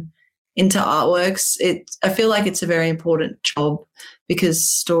them into artworks. I feel like it's a very important job because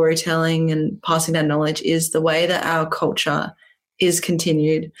storytelling and passing down knowledge is the way that our culture is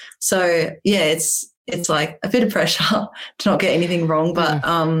continued. So yeah, it's it's like a bit of pressure to not get anything wrong. But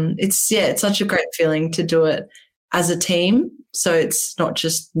it's such a great feeling to do it as a team. So it's not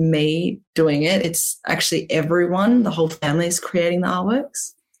just me doing it. It's actually everyone, the whole family is creating the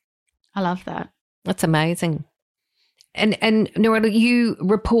artworks. I love that. That's amazing. And Narelda, you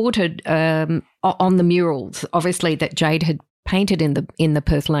reported on the murals, obviously, that Jade had painted in the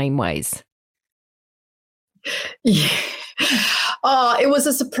Perth laneways. Yeah. Oh, it was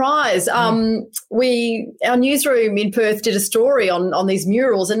a surprise. Our newsroom in Perth did a story on these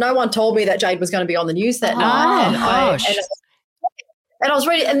murals, and no one told me that Jade was going to be on the news that night. And I was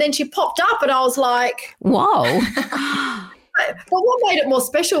ready, and then she popped up, and I was like, "Whoa!" But what made it more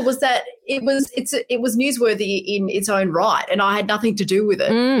special was that it was newsworthy in its own right, and I had nothing to do with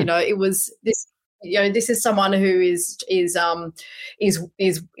it. You know, it was this. You know, this is someone who is newsworthy,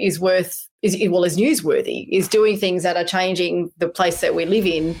 is doing things that are changing the place that we live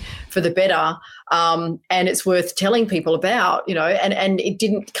in for the better, and it's worth telling people about. You know, and it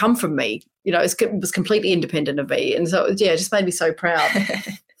didn't come from me. You know, it was completely independent of me, and so it just made me so proud.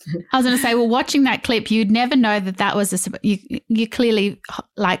 I was going to say, well, watching that clip, you'd never know that was you're clearly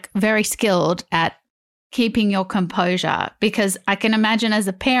like very skilled at keeping your composure, because I can imagine as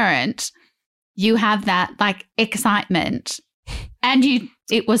a parent, you have that like excitement, and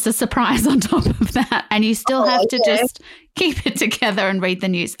it was a surprise on top of that, and you still have to just keep it together and read the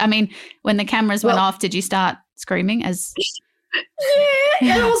news. I mean, when the cameras went off, did you start screaming as?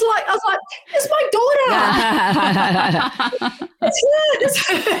 Yeah, and I was like, it's my daughter.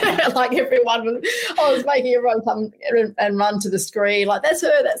 It's like everyone I was making everyone come and run to the screen. Like, that's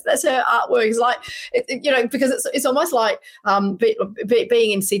her, that's her artwork. It's like, you know, because it's almost like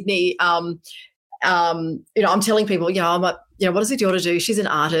being in Sydney. You know, I'm telling people, you know, I'm like, you know, what does your daughter do? She's an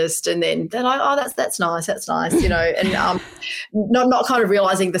artist, and then they're like, oh, that's nice, you know, and not kind of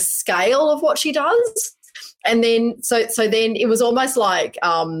realizing the scale of what she does. And then, so then it was almost like,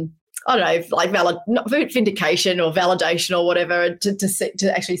 I don't know, like vindication or validation or whatever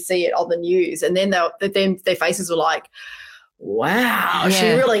to actually see it on the news. And then their faces were like, wow, she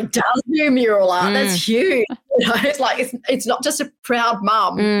really does do mural art. That's huge. You know, it's like it's not just a proud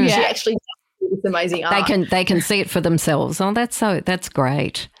mum. She actually does this amazing art. They can see it for themselves. Oh, that's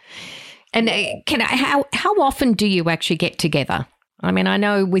great. And how often do you actually get together? I mean, I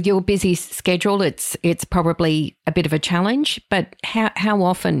know with your busy schedule, it's probably a bit of a challenge, but how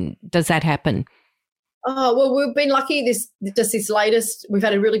often does that happen? Oh, well, we've been lucky this latest. We've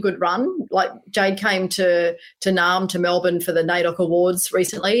had a really good run. Like, Jade came to NARM, to Melbourne, for the NAIDOC Awards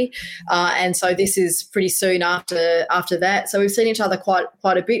recently, and so this is pretty soon after that. So we've seen each other quite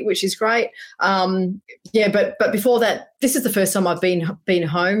a bit, which is great. But before that, this is the first time I've been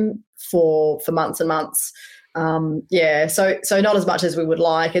home for months and months. So not as much as we would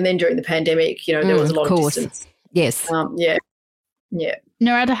like. And then during the pandemic, you know, there was a lot of distance. Yes. Yeah.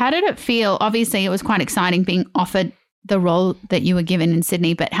 Narelda, how did it feel? Obviously, it was quite exciting being offered the role that you were given in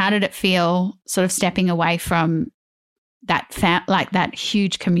Sydney, but how did it feel sort of stepping away from that that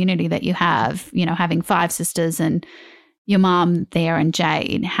huge community that you have, you know, having 5 sisters and your mom there and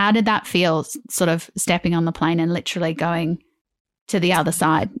Jade? How did that feel, sort of stepping on the plane and literally going to the other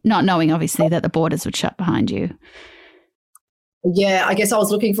side, not knowing obviously that the borders would shut behind you? Yeah, I guess I was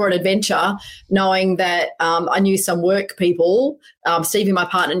looking for an adventure, knowing that I knew some work people. Stevie, my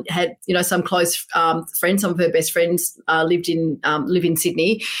partner, had, you know, some close friends. Some of her best friends live in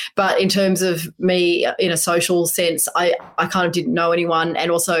Sydney. But in terms of me, in a social sense, I kind of didn't know anyone,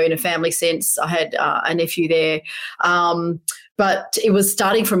 and also in a family sense, I had a nephew there. But it was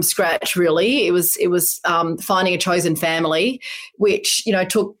starting from scratch, really. It was finding a chosen family, which, you know,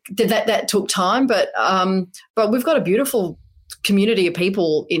 took time. But we've got a beautiful community of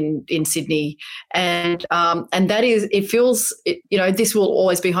people in Sydney, and that is, it feels, you know, this will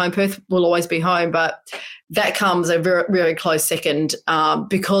always be home. Perth will always be home, but that comes a very, very close second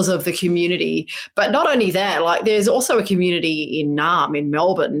because of the community. But not only that, like, there's also a community in NARM in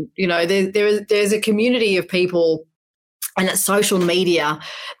Melbourne. You know, there's a community of people, and it's social media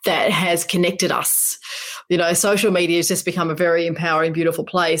that has connected us. You know, social media has just become a very empowering, beautiful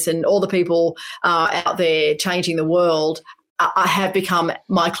place, and all the people out there changing the world I have become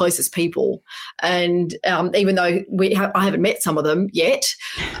my closest people. And even though I haven't met some of them yet,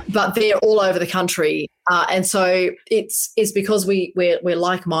 but they're all over the country. And so it's because we're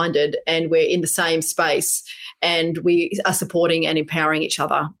like-minded and we're in the same space, and we are supporting and empowering each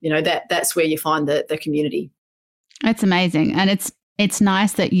other. You know, that's where you find the community. It's amazing. And it's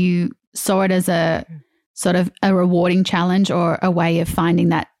nice that you saw it as a sort of a rewarding challenge, or a way of finding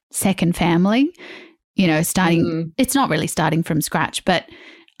that second family. You know, it's not really starting from scratch, but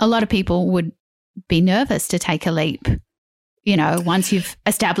a lot of people would be nervous to take a leap, you know, once you've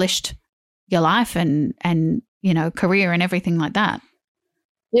established your life and you know, career and everything like that.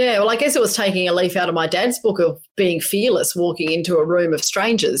 Yeah, well, I guess it was taking a leaf out of my dad's book of being fearless, walking into a room of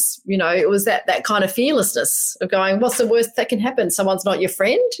strangers. You know, it was that kind of fearlessness of going, what's the worst that can happen? Someone's not your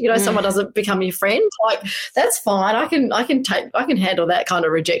friend. You know, someone doesn't become your friend. Like, that's fine. I can handle that kind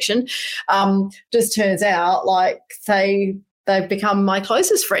of rejection. Just turns out like they've become my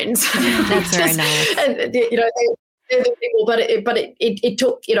closest friends. That's very nice. And you know, they're the people, but it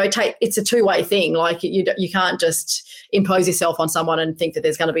took, you know, it's a two-way thing. Like you can't just impose yourself on someone and think that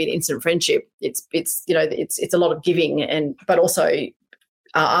there's going to be an instant friendship. It's you know, it's a lot of giving, but also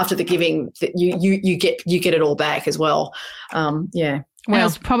after the giving, you get it all back as well. Yeah. Well,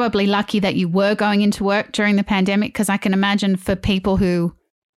 it's probably lucky that you were going into work during the pandemic, because I can imagine for people who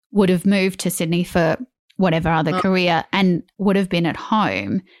would have moved to Sydney for whatever other career and would have been at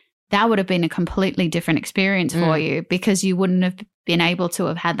home, that would have been a completely different experience for you, because you wouldn't have been able to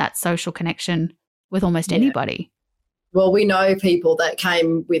have had that social connection with almost anybody. Well, we know people that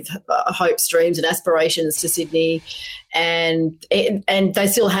came with hopes, dreams and aspirations to Sydney, and they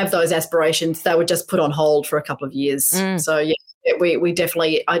still have those aspirations. They were just put on hold for a couple of years. So, yeah,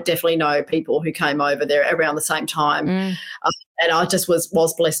 I definitely know people who came over there around the same time. And I just was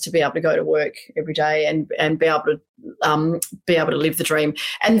blessed to be able to go to work every day and be able to live the dream.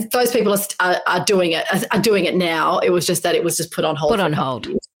 And those people are doing it now. It was just that it was just put on hold.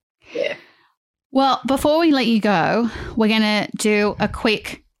 Yeah. Well, before we let you go, we're going to do a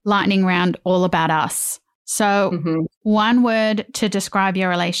quick lightning round all about us. So one word to describe your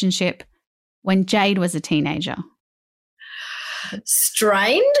relationship when Jade was a teenager.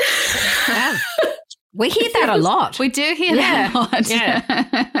 Strained. Wow. We hear that a lot. We do hear that a lot. Yeah.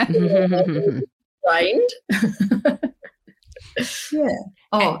 Strained. Yeah.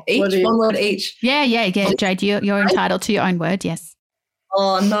 Oh, each, one word each. Yeah. Jade, you're entitled to your own word, yes.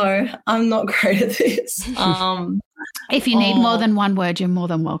 Oh, no, I'm not great at this. If you need more than one word, you're more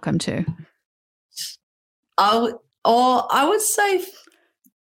than welcome to. I would say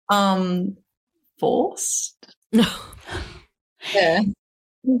forced. Yeah.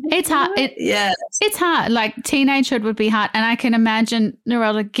 It's hard. It's hard. Like, teenagehood would be hard. And I can imagine,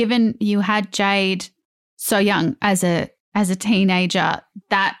 Narelda, given you had Jade so young as a teenager,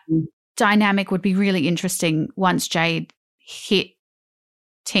 that dynamic would be really interesting once Jade hit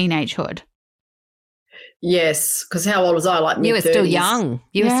teenagehood. Yes, because how old was I? Like mid-30s. You were still young.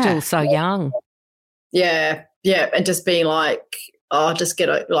 You were still so young. Yeah, and just being like, just get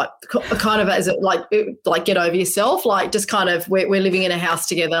kind of as it like get over yourself. Like, just kind of we're living in a house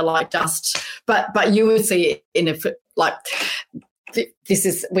together. Like, but you would see it in a like this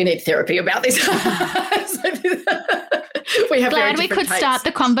is, we need therapy about this. We have glad we could start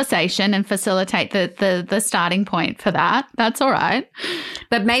the conversation and facilitate the starting point for that. That's all right.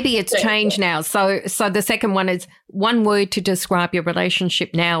 But maybe it's changed now. So the second one is one word to describe your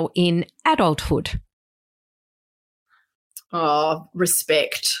relationship now in adulthood. Oh,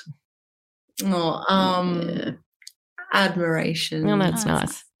 respect. Oh, admiration. Oh, that's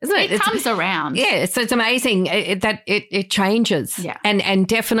nice. Isn't it? It comes around. Yeah, so it's amazing that it changes. Yeah. And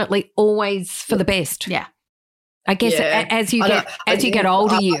definitely always for the best. Yeah. I guess as you get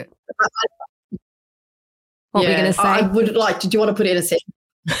older, what were you going to say? I would like. Did you want to put in a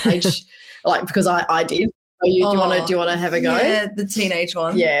stage? Like, because I did. Do you want to have a go? Yeah, the teenage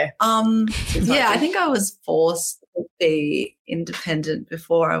one. Yeah. I think I was forced to be independent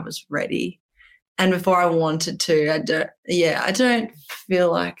before I was ready, and before I wanted to. I don't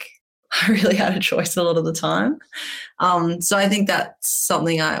feel like I really had a choice a lot of the time. So I think that's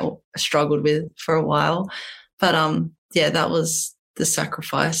something I struggled with for a while. But, that was the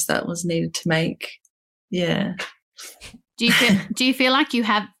sacrifice that was needed to make. Yeah. Do you feel like you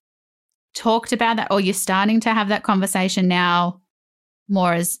have talked about that, or you're starting to have that conversation now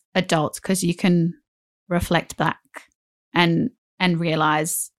more as adults, because you can reflect back and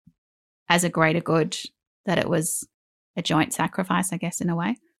realise as a greater good that it was a joint sacrifice, I guess, in a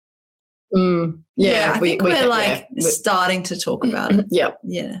way? I think we're starting to talk about it.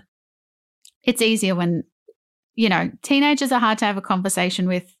 Yeah. It's easier when, teenagers are hard to have a conversation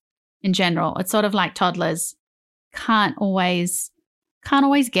with in general. It's sort of like toddlers. Can't always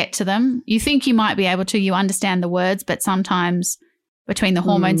get to them. You think you might be able to, you understand the words, but sometimes between the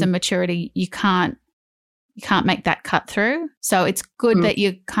hormones and maturity, you can't make that cut through. So it's good that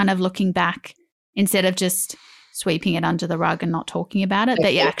you're kind of looking back instead of just sweeping it under the rug and not talking about it,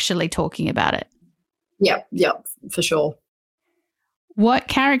 that you're actually talking about it. Yep, for sure. What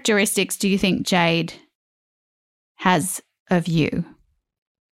characteristics do you think Jade has of you?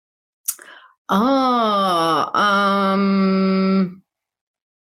 I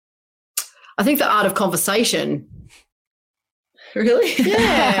think the art of conversation. Really?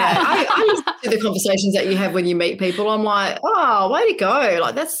 Yeah. I listen to the conversations that you have when you meet people. I'm like, oh, way to go.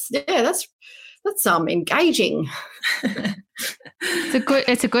 Like that's engaging.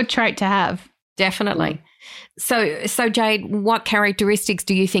 It's a good trait to have. Definitely. So Jade, what characteristics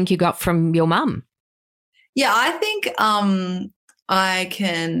do you think you got from your mum? Yeah, I think I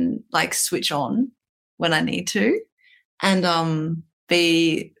can like switch on when I need to and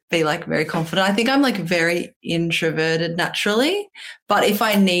be like very confident. I think I'm like very introverted naturally, but if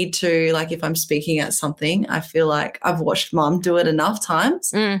I need to, like if I'm speaking at something, I feel like I've watched Mum do it enough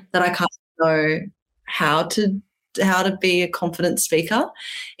times that I kind of know how to be a confident speaker,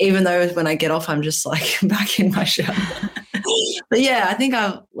 even though when I get off, I'm just like back in my shell. But yeah, I think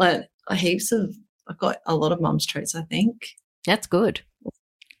I've learned I've got a lot of Mum's traits, I think. That's good.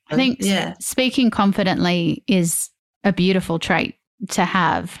 I think speaking confidently is a beautiful trait to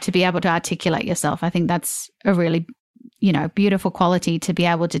have, to be able to articulate yourself. I think that's a really, beautiful quality to be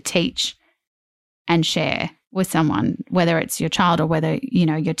able to teach and share with someone, whether it's your child or whether,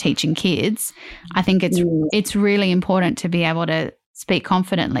 you're teaching kids. I think it's really important to be able to speak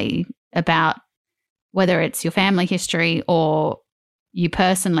confidently about whether it's your family history or you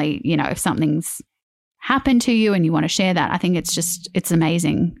personally, if something's happened to you and you want to share that. I think it's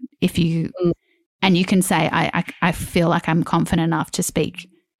amazing if you and you can say, I feel like I'm confident enough to speak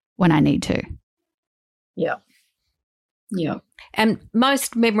when I need to. Yeah. Yeah. And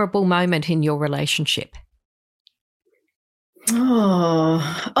most memorable moment in your relationship? We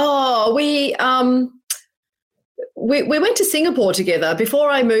went to Singapore together.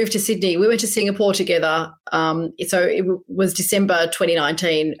 Before I moved to Sydney, we went to Singapore together. So it was December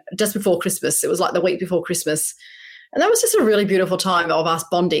 2019, just before Christmas. It was like the week before Christmas. And that was just a really beautiful time of us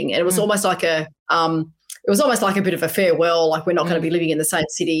bonding. And it was almost like a bit of a farewell, like we're not going to be living in the same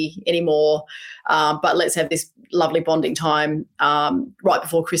city anymore, but let's have this lovely bonding time right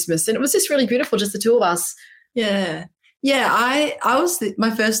before Christmas. And it was just really beautiful, just the two of us. Yeah. Yeah,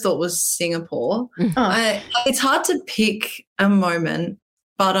 my first thought was Singapore. It's hard to pick a moment,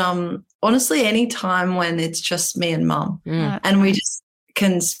 but honestly, any time when it's just me and Mum and we just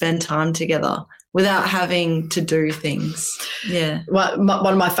can spend time together without having to do things. Yeah. Well,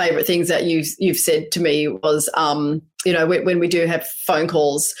 one of my favourite things that you've said to me was, when we do have phone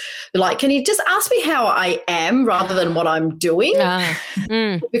calls, like, can you just ask me how I am rather than what I'm doing?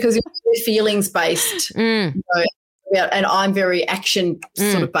 Because you're feelings based. And I'm very action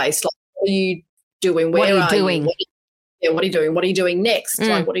sort of based. Like, what are you doing? Where what are you doing? What are you doing? What are you doing next?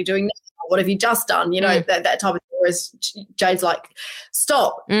 Like, what are you doing next? What have you just done? That type of thing. Whereas Jade's like,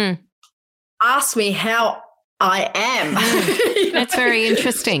 stop. Ask me how I am. That's very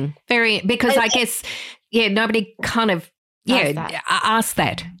interesting. Because I guess, nobody kind of, ask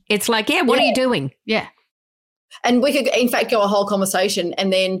that. It's like, what are you doing? Yeah. And we could, in fact, go a whole conversation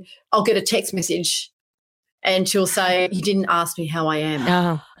and then I'll get a text message and she'll say, you didn't ask me how I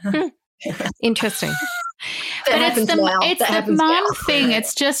am. Oh, interesting. But it's the mum thing.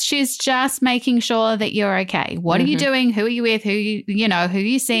 It's just she's just making sure that you're okay. What are you doing? Who are you with? Who are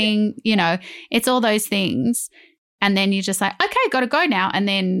you seeing? It's all those things. And then you're just like, okay, got to go now. And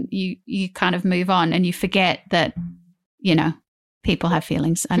then you kind of move on and you forget that, people have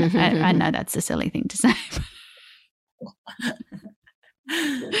feelings. I know that's a silly thing to say.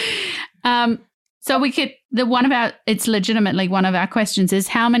 So it's legitimately one of our questions is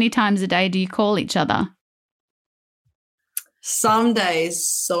how many times a day do you call each other? Some days,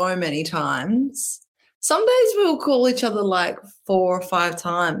 so many times. Some days we'll call each other like 4 or 5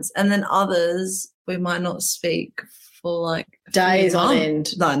 times, and then others we might not speak for like days on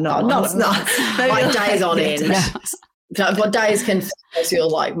end. No, not like days on end. But days can feel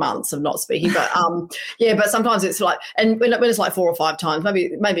like months of not speaking. But but sometimes it's like, and when it's like 4 or 5 times,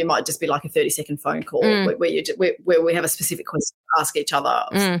 maybe it might just be like a 30-second phone call where we have a specific question to ask each other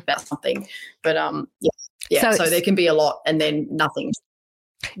about something. But so there can be a lot and then nothing.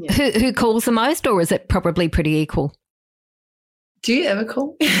 Yeah. Who calls the most, or is it probably pretty equal? Do you ever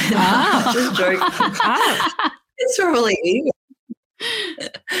call? Just joking. It's probably equal.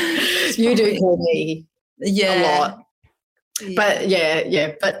 You do call me a lot. But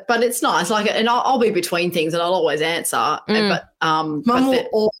but it's nice. Like, and I'll be between things and I'll always answer. But Mum will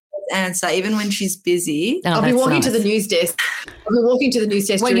always answer, even when she's busy. I'll be walking to the news desk.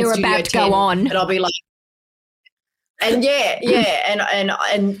 When you're about to go on, and I'll be like, and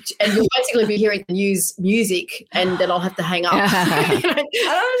and you'll basically be hearing the news music, and then I'll have to hang up. And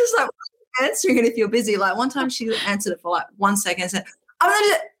I'm just like answering it if you're busy. Like one time she answered it for like 1 second and said,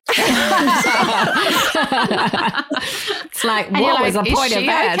 It's like, what was the point of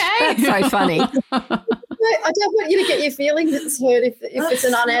that? Okay? That's so funny. I don't want you to get your feelings hurt if it's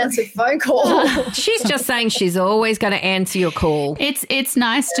an unanswered phone call. She's just saying she's always going to answer your call. It's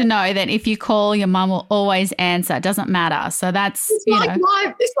nice to know that if you call, your mum will always answer. It doesn't matter. So that's it's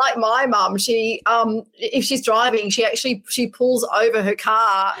like my mum. She if she's driving, she pulls over her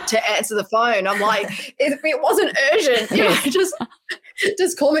car to answer the phone. I'm like, it wasn't urgent.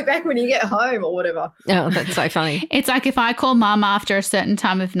 Just call me back when you get home or whatever. Oh, that's so funny. It's like if I call mum after a certain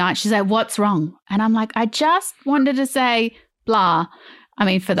time of night, she's like, what's wrong? And I'm like, I just wanted to say blah. I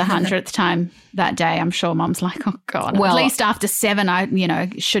mean, for the 100th time that day, I'm sure mum's like, oh, God. Well, at least after 7,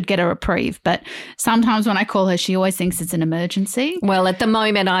 I should get a reprieve. But sometimes when I call her, she always thinks it's an emergency. Well, at the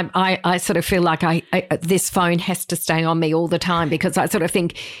moment, I sort of feel like this phone has to stay on me all the time because I sort of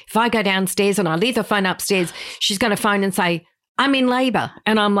think if I go downstairs and I leave the phone upstairs, she's going to phone and say, I'm in labour.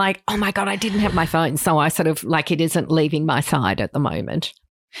 And I'm like, oh, my God, I didn't have my phone. So I sort of like it isn't leaving my side at the moment.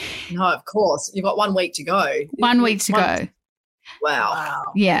 No, of course. You've got 1 week to go. 1 week to go.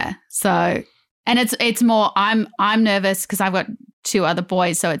 Wow. Yeah. So, and it's more, I'm nervous because I've got 2 other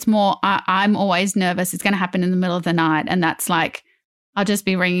boys. So it's more, I'm always nervous. It's going to happen in the middle of the night. And that's like, I'll just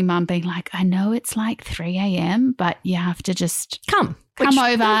be ringing mum being like, I know it's like 3 a.m., but you have to just come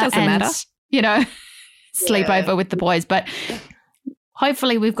over and, sleep over with the boys. But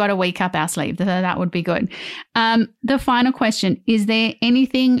hopefully we've got a week up our sleeve. That would be good. The final question, is there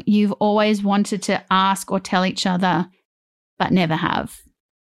anything you've always wanted to ask or tell each other but never have?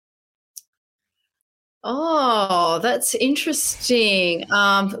 Oh, that's interesting.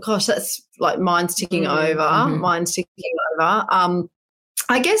 Gosh, that's like mine's ticking over. Mm-hmm. Mine's ticking over.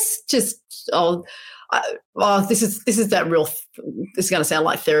 I guess just this is that real. This is going to sound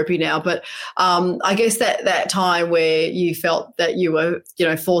like therapy now, but I guess that time where you felt that you were,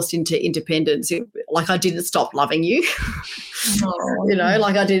 forced into independence. Like I didn't stop loving you.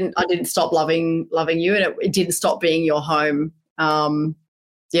 Like I didn't stop loving you, and it didn't stop being your home. And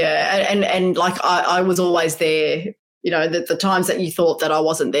like I was always there. The times that you thought that I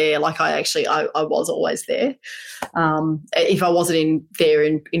wasn't there, like I was always there. If I wasn't there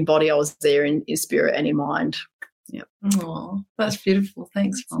in body, I was there in spirit and in mind. Yeah. Oh, that's beautiful.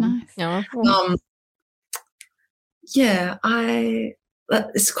 Thanks, Mom. Nice.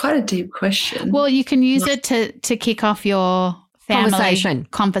 It's quite a deep question. Well, you can use it to kick off your family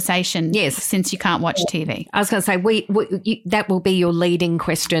conversation. Yes, since you can't watch TV. I was going to say that will be your leading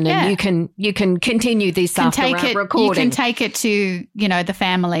question, and you can continue this after recording. You can take it to the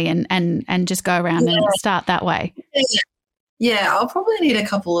family and just go around and start that way. Yeah, I'll probably need a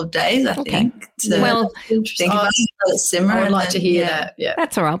couple of days, I think. Think about it, simmer. I would like to hear that. Yeah,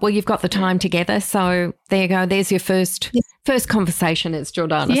 that's all right. Well, you've got the time together, so there you go. There's your first conversation, as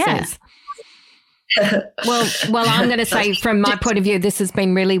Jordana says. Well, I'm going to say from my point of view, this has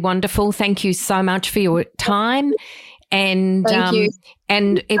been really wonderful. Thank you so much for your time. And thank you.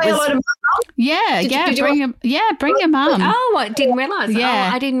 And it was bring your mum. Oh, I didn't realise. Yeah.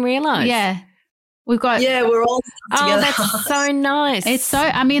 Oh, I didn't realise. Yeah. We've got we're all together. Oh, that's so nice. It's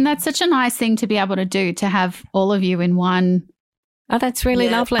that's such a nice thing to be able to do, to have all of you in one. Oh, that's really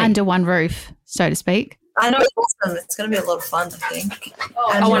lovely. Under one roof, so to speak. I know, it's awesome. It's going to be a lot of fun, I think.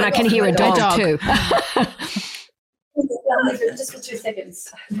 And I can hear a dog too. Just for 2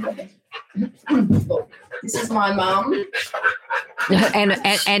 seconds. This is my mum.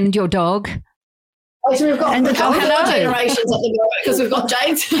 And your dog. Oh, so we've got generations at the moment because we've got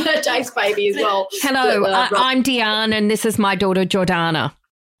Jade's baby as well. Hello, I'm Diane, and this is my daughter Jordana.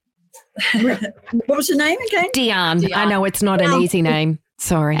 What was her name again? Diane. I know it's not an easy name.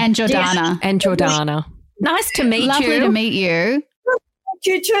 Sorry. And Jordana. Nice to meet you. Lovely to meet you.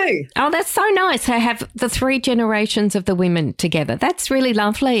 You too. Oh, that's so nice to have the 3 generations of the women together. That's really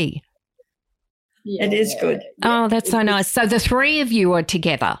lovely. Yeah. It is good. Oh, that's so nice. So the 3 of you are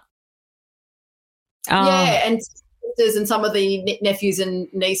together. Oh. Yeah, and sisters and some of the nephews and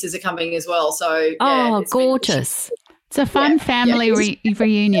nieces are coming as well. So gorgeous. It's a fun family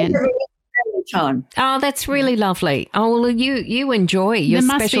reunion. Time. Oh, that's really lovely. Oh, well, you enjoy your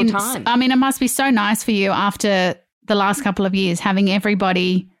special time. I mean, it must be so nice for you after the last couple of years having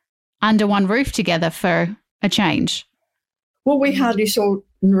everybody under one roof together for a change. Well, we hardly saw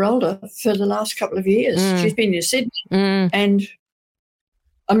Narelda for the last couple of years. She's been in Sydney. And,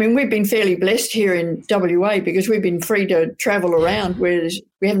 I mean, we've been fairly blessed here in WA because we've been free to travel around, whereas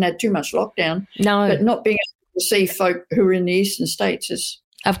we haven't had too much lockdown. No. But not being able to see folk who are in the eastern states is...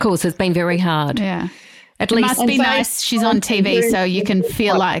 Of course, it's been very hard. Yeah. At least must be nice. She's on TV, so you can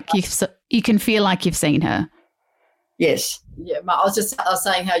feel like you've seen her. Yes. Yeah, I was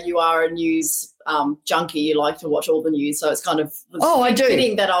saying how you are a news junkie. You like to watch all the news, so it's kind of I do.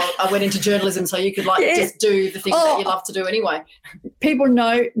 Fitting that I went into journalism, so you could just do the things that you love to do anyway. People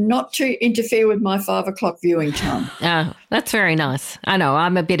know not to interfere with my 5 o'clock viewing time. Oh, that's very nice. I know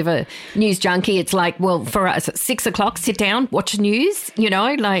I'm a bit of a news junkie. It's like, well, for us at 6 o'clock, sit down, watch the news.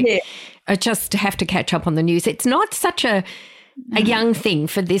 I just have to catch up on the news. It's not such a young thing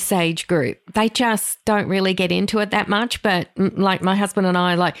for this age group. They just don't really get into it that much. But like my husband and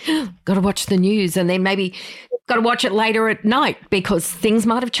I are got to watch the news, and then maybe got to watch it later at night because things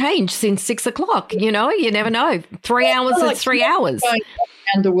might have changed since 6 o'clock. You never know. 3 hours is 3 hours.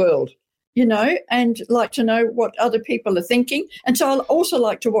 And the world, and like to know what other people are thinking. And so I'll also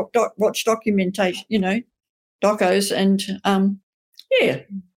like to watch documentation, docos and,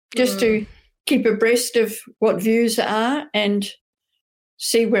 just to keep abreast of what views are and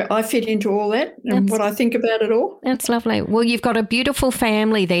see where I fit into all that and what I think about it all. That's lovely. Well, you've got a beautiful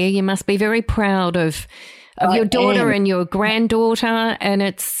family there. You must be very proud of your daughter and your granddaughter, and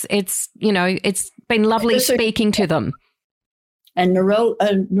it's been lovely speaking to them. And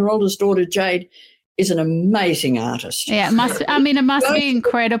Narelda's daughter Jade is an amazing artist. Yeah, it must be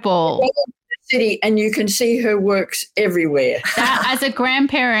incredible. City, and you can see her works everywhere. As a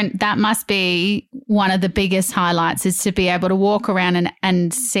grandparent, that must be one of the biggest highlights, is to be able to walk around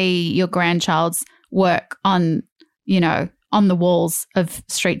and see your grandchild's work on the walls of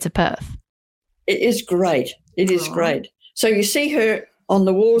streets of Perth. It is great. It is great. So you see her on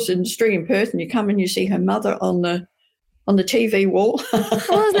the walls in the street in Perth, and you come and you see her mother on the TV wall.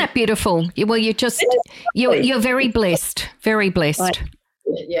 Well, isn't that beautiful? Well, you're very blessed. Very blessed. Right.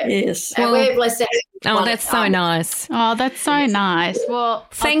 Yeah. Yes. And we're blessed. That's so nice. Oh, that's so nice. Well,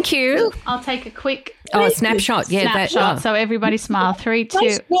 thank you. I'll take a quick snapshot. Yeah, so everybody smile. 3,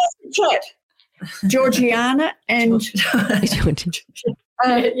 2. Georgiana and no,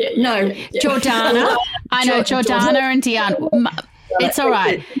 Jordana. I know Jordana and Diana. It's all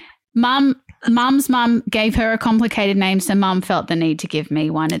right. Mum's mum gave her a complicated name, so Mum felt the need to give me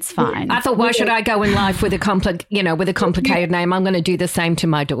one. It's fine. I thought, why should I go in life with a complicated name? I'm going to do the same to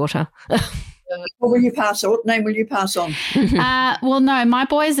my daughter. What will you pass on? Name will you pass on? Well, no, my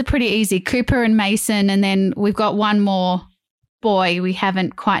boys are pretty easy. Cooper and Mason, and then we've got one more boy. We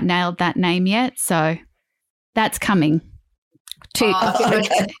haven't quite nailed that name yet, so that's coming.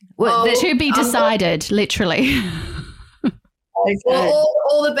 To be decided, literally. Well,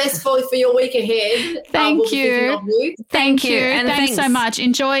 all the best for your week ahead. Thank you. Thank you. And thanks so much.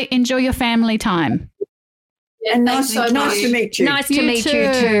 Enjoy your family time. Yeah, and nice to meet you. Nice to meet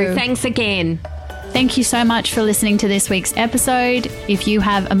you too. Thanks again. Thank you so much for listening to this week's episode. If you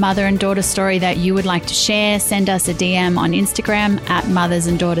have a mother and daughter story that you would like to share, send us a DM on Instagram at Mothers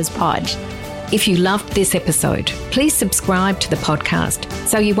and Daughters Pod. If you loved this episode, please subscribe to the podcast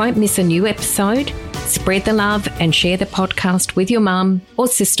so you won't miss a new episode. Spread the love and share the podcast with your mum or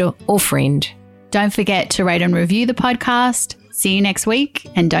sister or friend. Don't forget to rate and review the podcast. See you next week,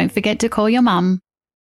 and don't forget to call your mum.